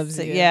 She loves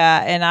you.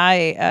 Yeah. And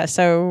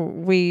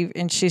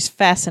and she's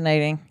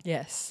fascinating.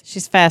 Yes.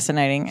 She's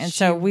fascinating. And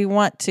so we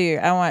want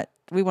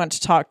to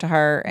talk to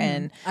her.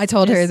 And I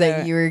told her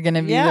that you were going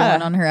to be the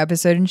one on her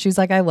episode. And she was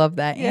like, I love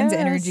that. Anne's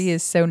energy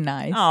is so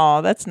nice.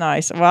 Oh, that's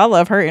nice. Well, I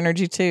love her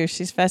energy too.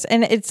 She's fast.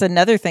 And it's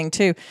another thing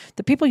too.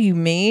 The people you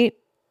meet,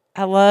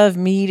 I love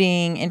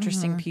meeting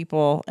interesting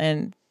people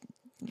and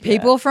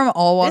people from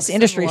all walks of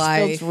life. This industry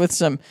is filled with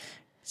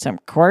some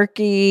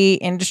quirky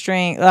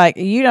industry. Like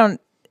you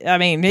don't, I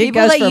mean, it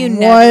goes from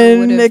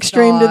one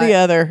extreme to the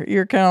other.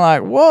 You're kind of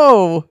like,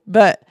 whoa!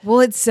 But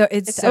it's so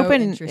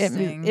open.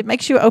 Interesting. It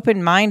makes you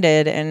open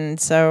minded, and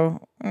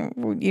so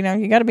you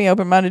got to be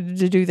open minded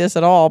to do this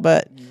at all.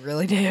 But you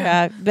really do.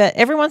 But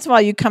every once in a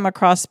while, you come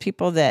across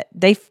people that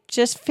they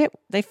just fit.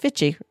 They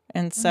fit you,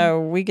 and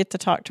so we get to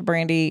talk to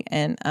Brandy,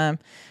 and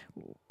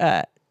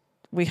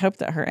we hope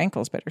that her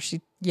ankle's better.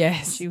 She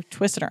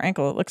twisted her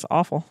ankle. It looks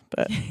awful,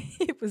 but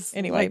it was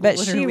anyway. Like but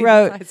she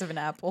wrote the size of an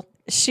apple.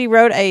 She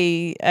wrote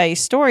a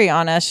story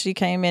on us. She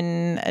came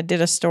in,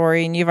 did a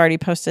story, and you've already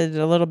posted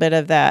a little bit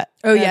of that.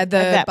 Oh yeah,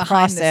 the behind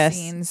process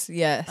the scenes,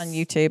 yes, on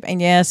YouTube. And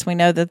yes, we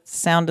know that the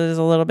sound is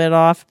a little bit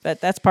off,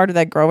 but that's part of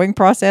that growing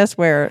process.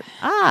 Where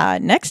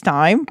next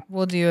time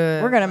we're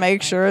going to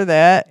make sure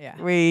that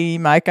we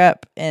mic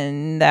up,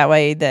 and that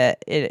way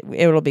that it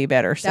will be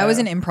better. So that was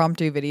an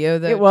impromptu video,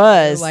 though. It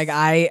was like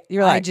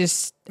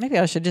maybe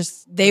I should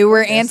just. They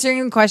were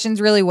answering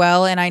questions really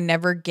well, and I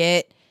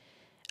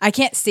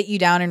can't sit you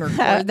down and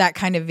record that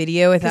kind of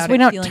video without. We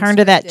don't turn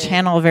to that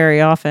channel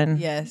very often.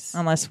 Yes,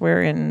 unless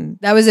we're in.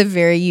 That was a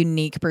very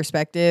unique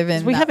perspective,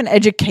 and we have an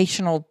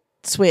educational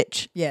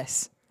switch.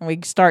 Yes. And we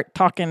start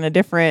talking a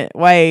different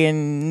way,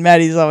 and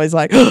Maddie's always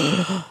like,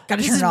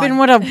 "This has been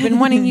what I've been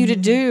wanting you to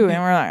do," and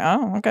we're like,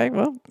 "Oh, okay,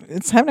 well,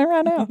 it's happening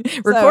right now.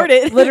 Record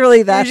it.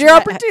 Literally, that's your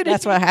opportunity.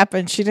 That's what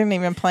happened. She didn't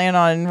even plan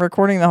on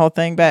recording the whole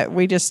thing, but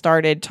we just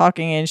started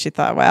talking, and she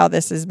thought, "Wow,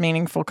 this is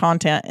meaningful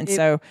content." And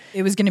so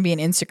it was going to be an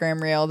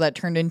Instagram reel that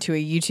turned into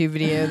a YouTube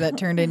video that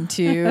turned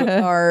into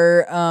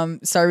our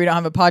sorry we don't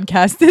have a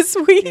podcast this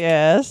week.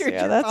 Yes,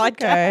 that's podcast.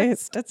 Okay.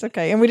 That's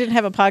okay. And we didn't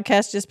have a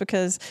podcast just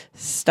because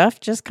stuff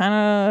just kind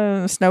of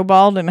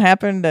snowballed and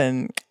happened,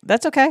 and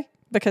that's okay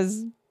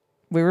because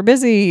we were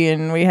busy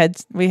and we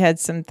had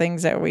some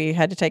things that we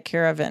had to take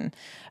care of, and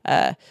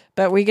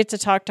but we get to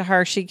talk to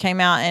her. She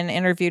came out and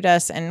interviewed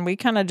us, and we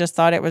kind of just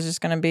thought it was just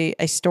going to be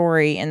a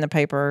story in the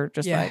paper,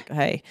 like,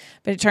 hey.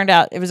 But it turned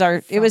out it was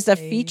the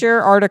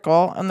feature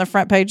article on the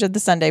front page of the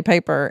Sunday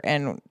paper,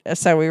 and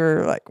so we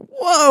were like,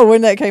 whoa!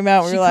 When that came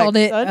out, we were like, called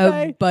it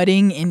a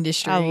budding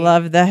industry. I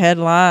love the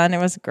headline. It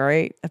was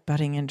great, a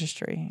budding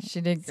industry.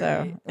 She did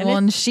great.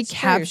 And she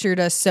captured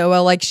us so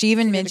well. Like she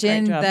even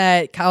mentioned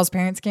that Kyle's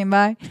parents came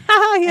by,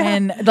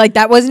 and like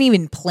that wasn't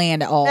even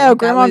planned at all. No,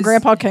 Grandma and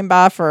Grandpa came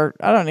by for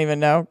I don't even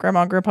know.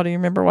 Grandma and Grandpa, do you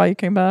remember why you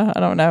came by? I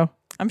don't know.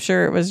 I'm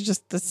sure it was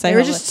just the same. They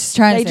were just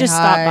trying to say just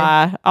hi. stopped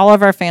by. All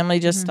of our family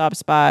just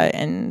stops by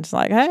and it's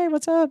like, hey,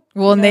 what's up?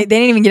 Well, and they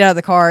didn't even get out of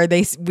the car.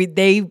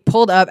 They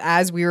pulled up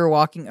as we were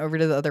walking over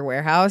to the other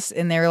warehouse,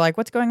 and they were like,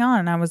 "What's going on?"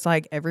 And I was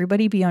like,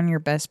 "Everybody, be on your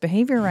best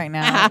behavior right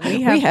now.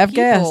 We have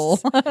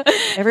guests.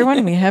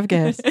 Everyone, we have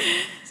guests."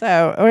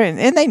 So,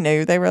 and they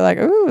knew. They were like,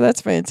 "Ooh,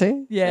 that's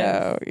fancy."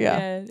 Yeah, so,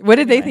 yeah. What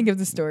did they think of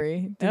the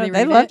story? Did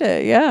they loved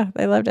it. Yeah,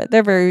 they loved it.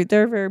 They're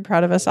very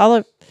proud of us. All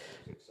of.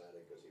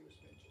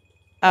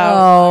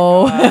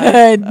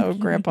 Oh,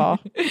 Grandpa.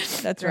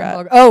 That's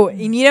right. Oh,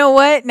 and you know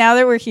what? Now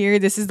that we're here,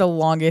 this is the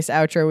longest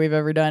outro we've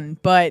ever done.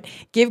 But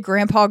give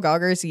Grandpa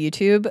Gogger's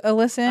YouTube a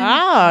listen.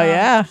 Oh,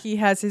 yeah. He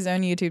has his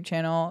own YouTube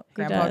channel,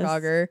 Grandpa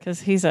Gogger.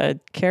 Because he's a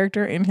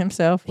character in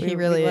himself. He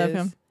really love is.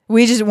 him.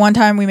 One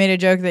time we made a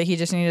joke that he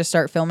just needed to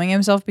start filming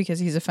himself because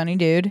he's a funny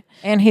dude.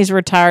 And he's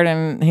retired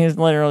and he's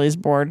literally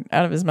bored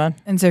out of his mind.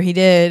 And so he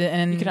did.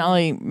 And you can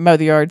only mow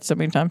the yard so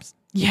many times.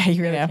 Yeah,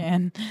 you really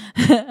can.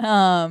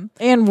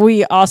 And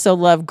we also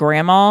love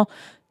Grandma,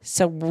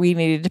 so we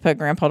needed to put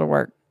Grandpa to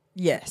work.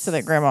 Yes. So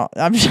that Grandma,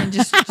 I'm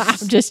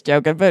just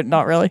joking, but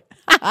not really.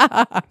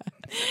 But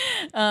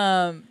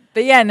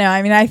yeah, no,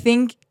 I mean, I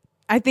think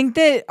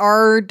that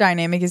our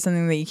dynamic is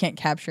something that you can't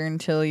capture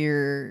until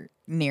you're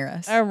near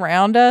us,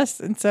 around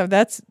us, and so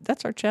that's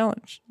our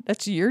challenge.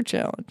 That's your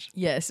challenge.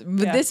 Yes,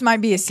 but this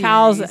might be a series.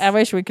 Kyle's, I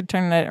wish we could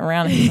turn that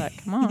around. He's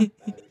like, come on.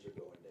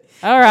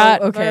 All right.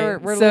 Oh, okay.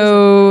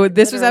 So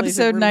this was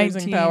episode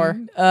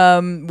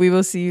 19. We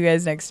will see you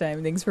guys next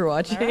time. Thanks for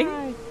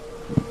watching.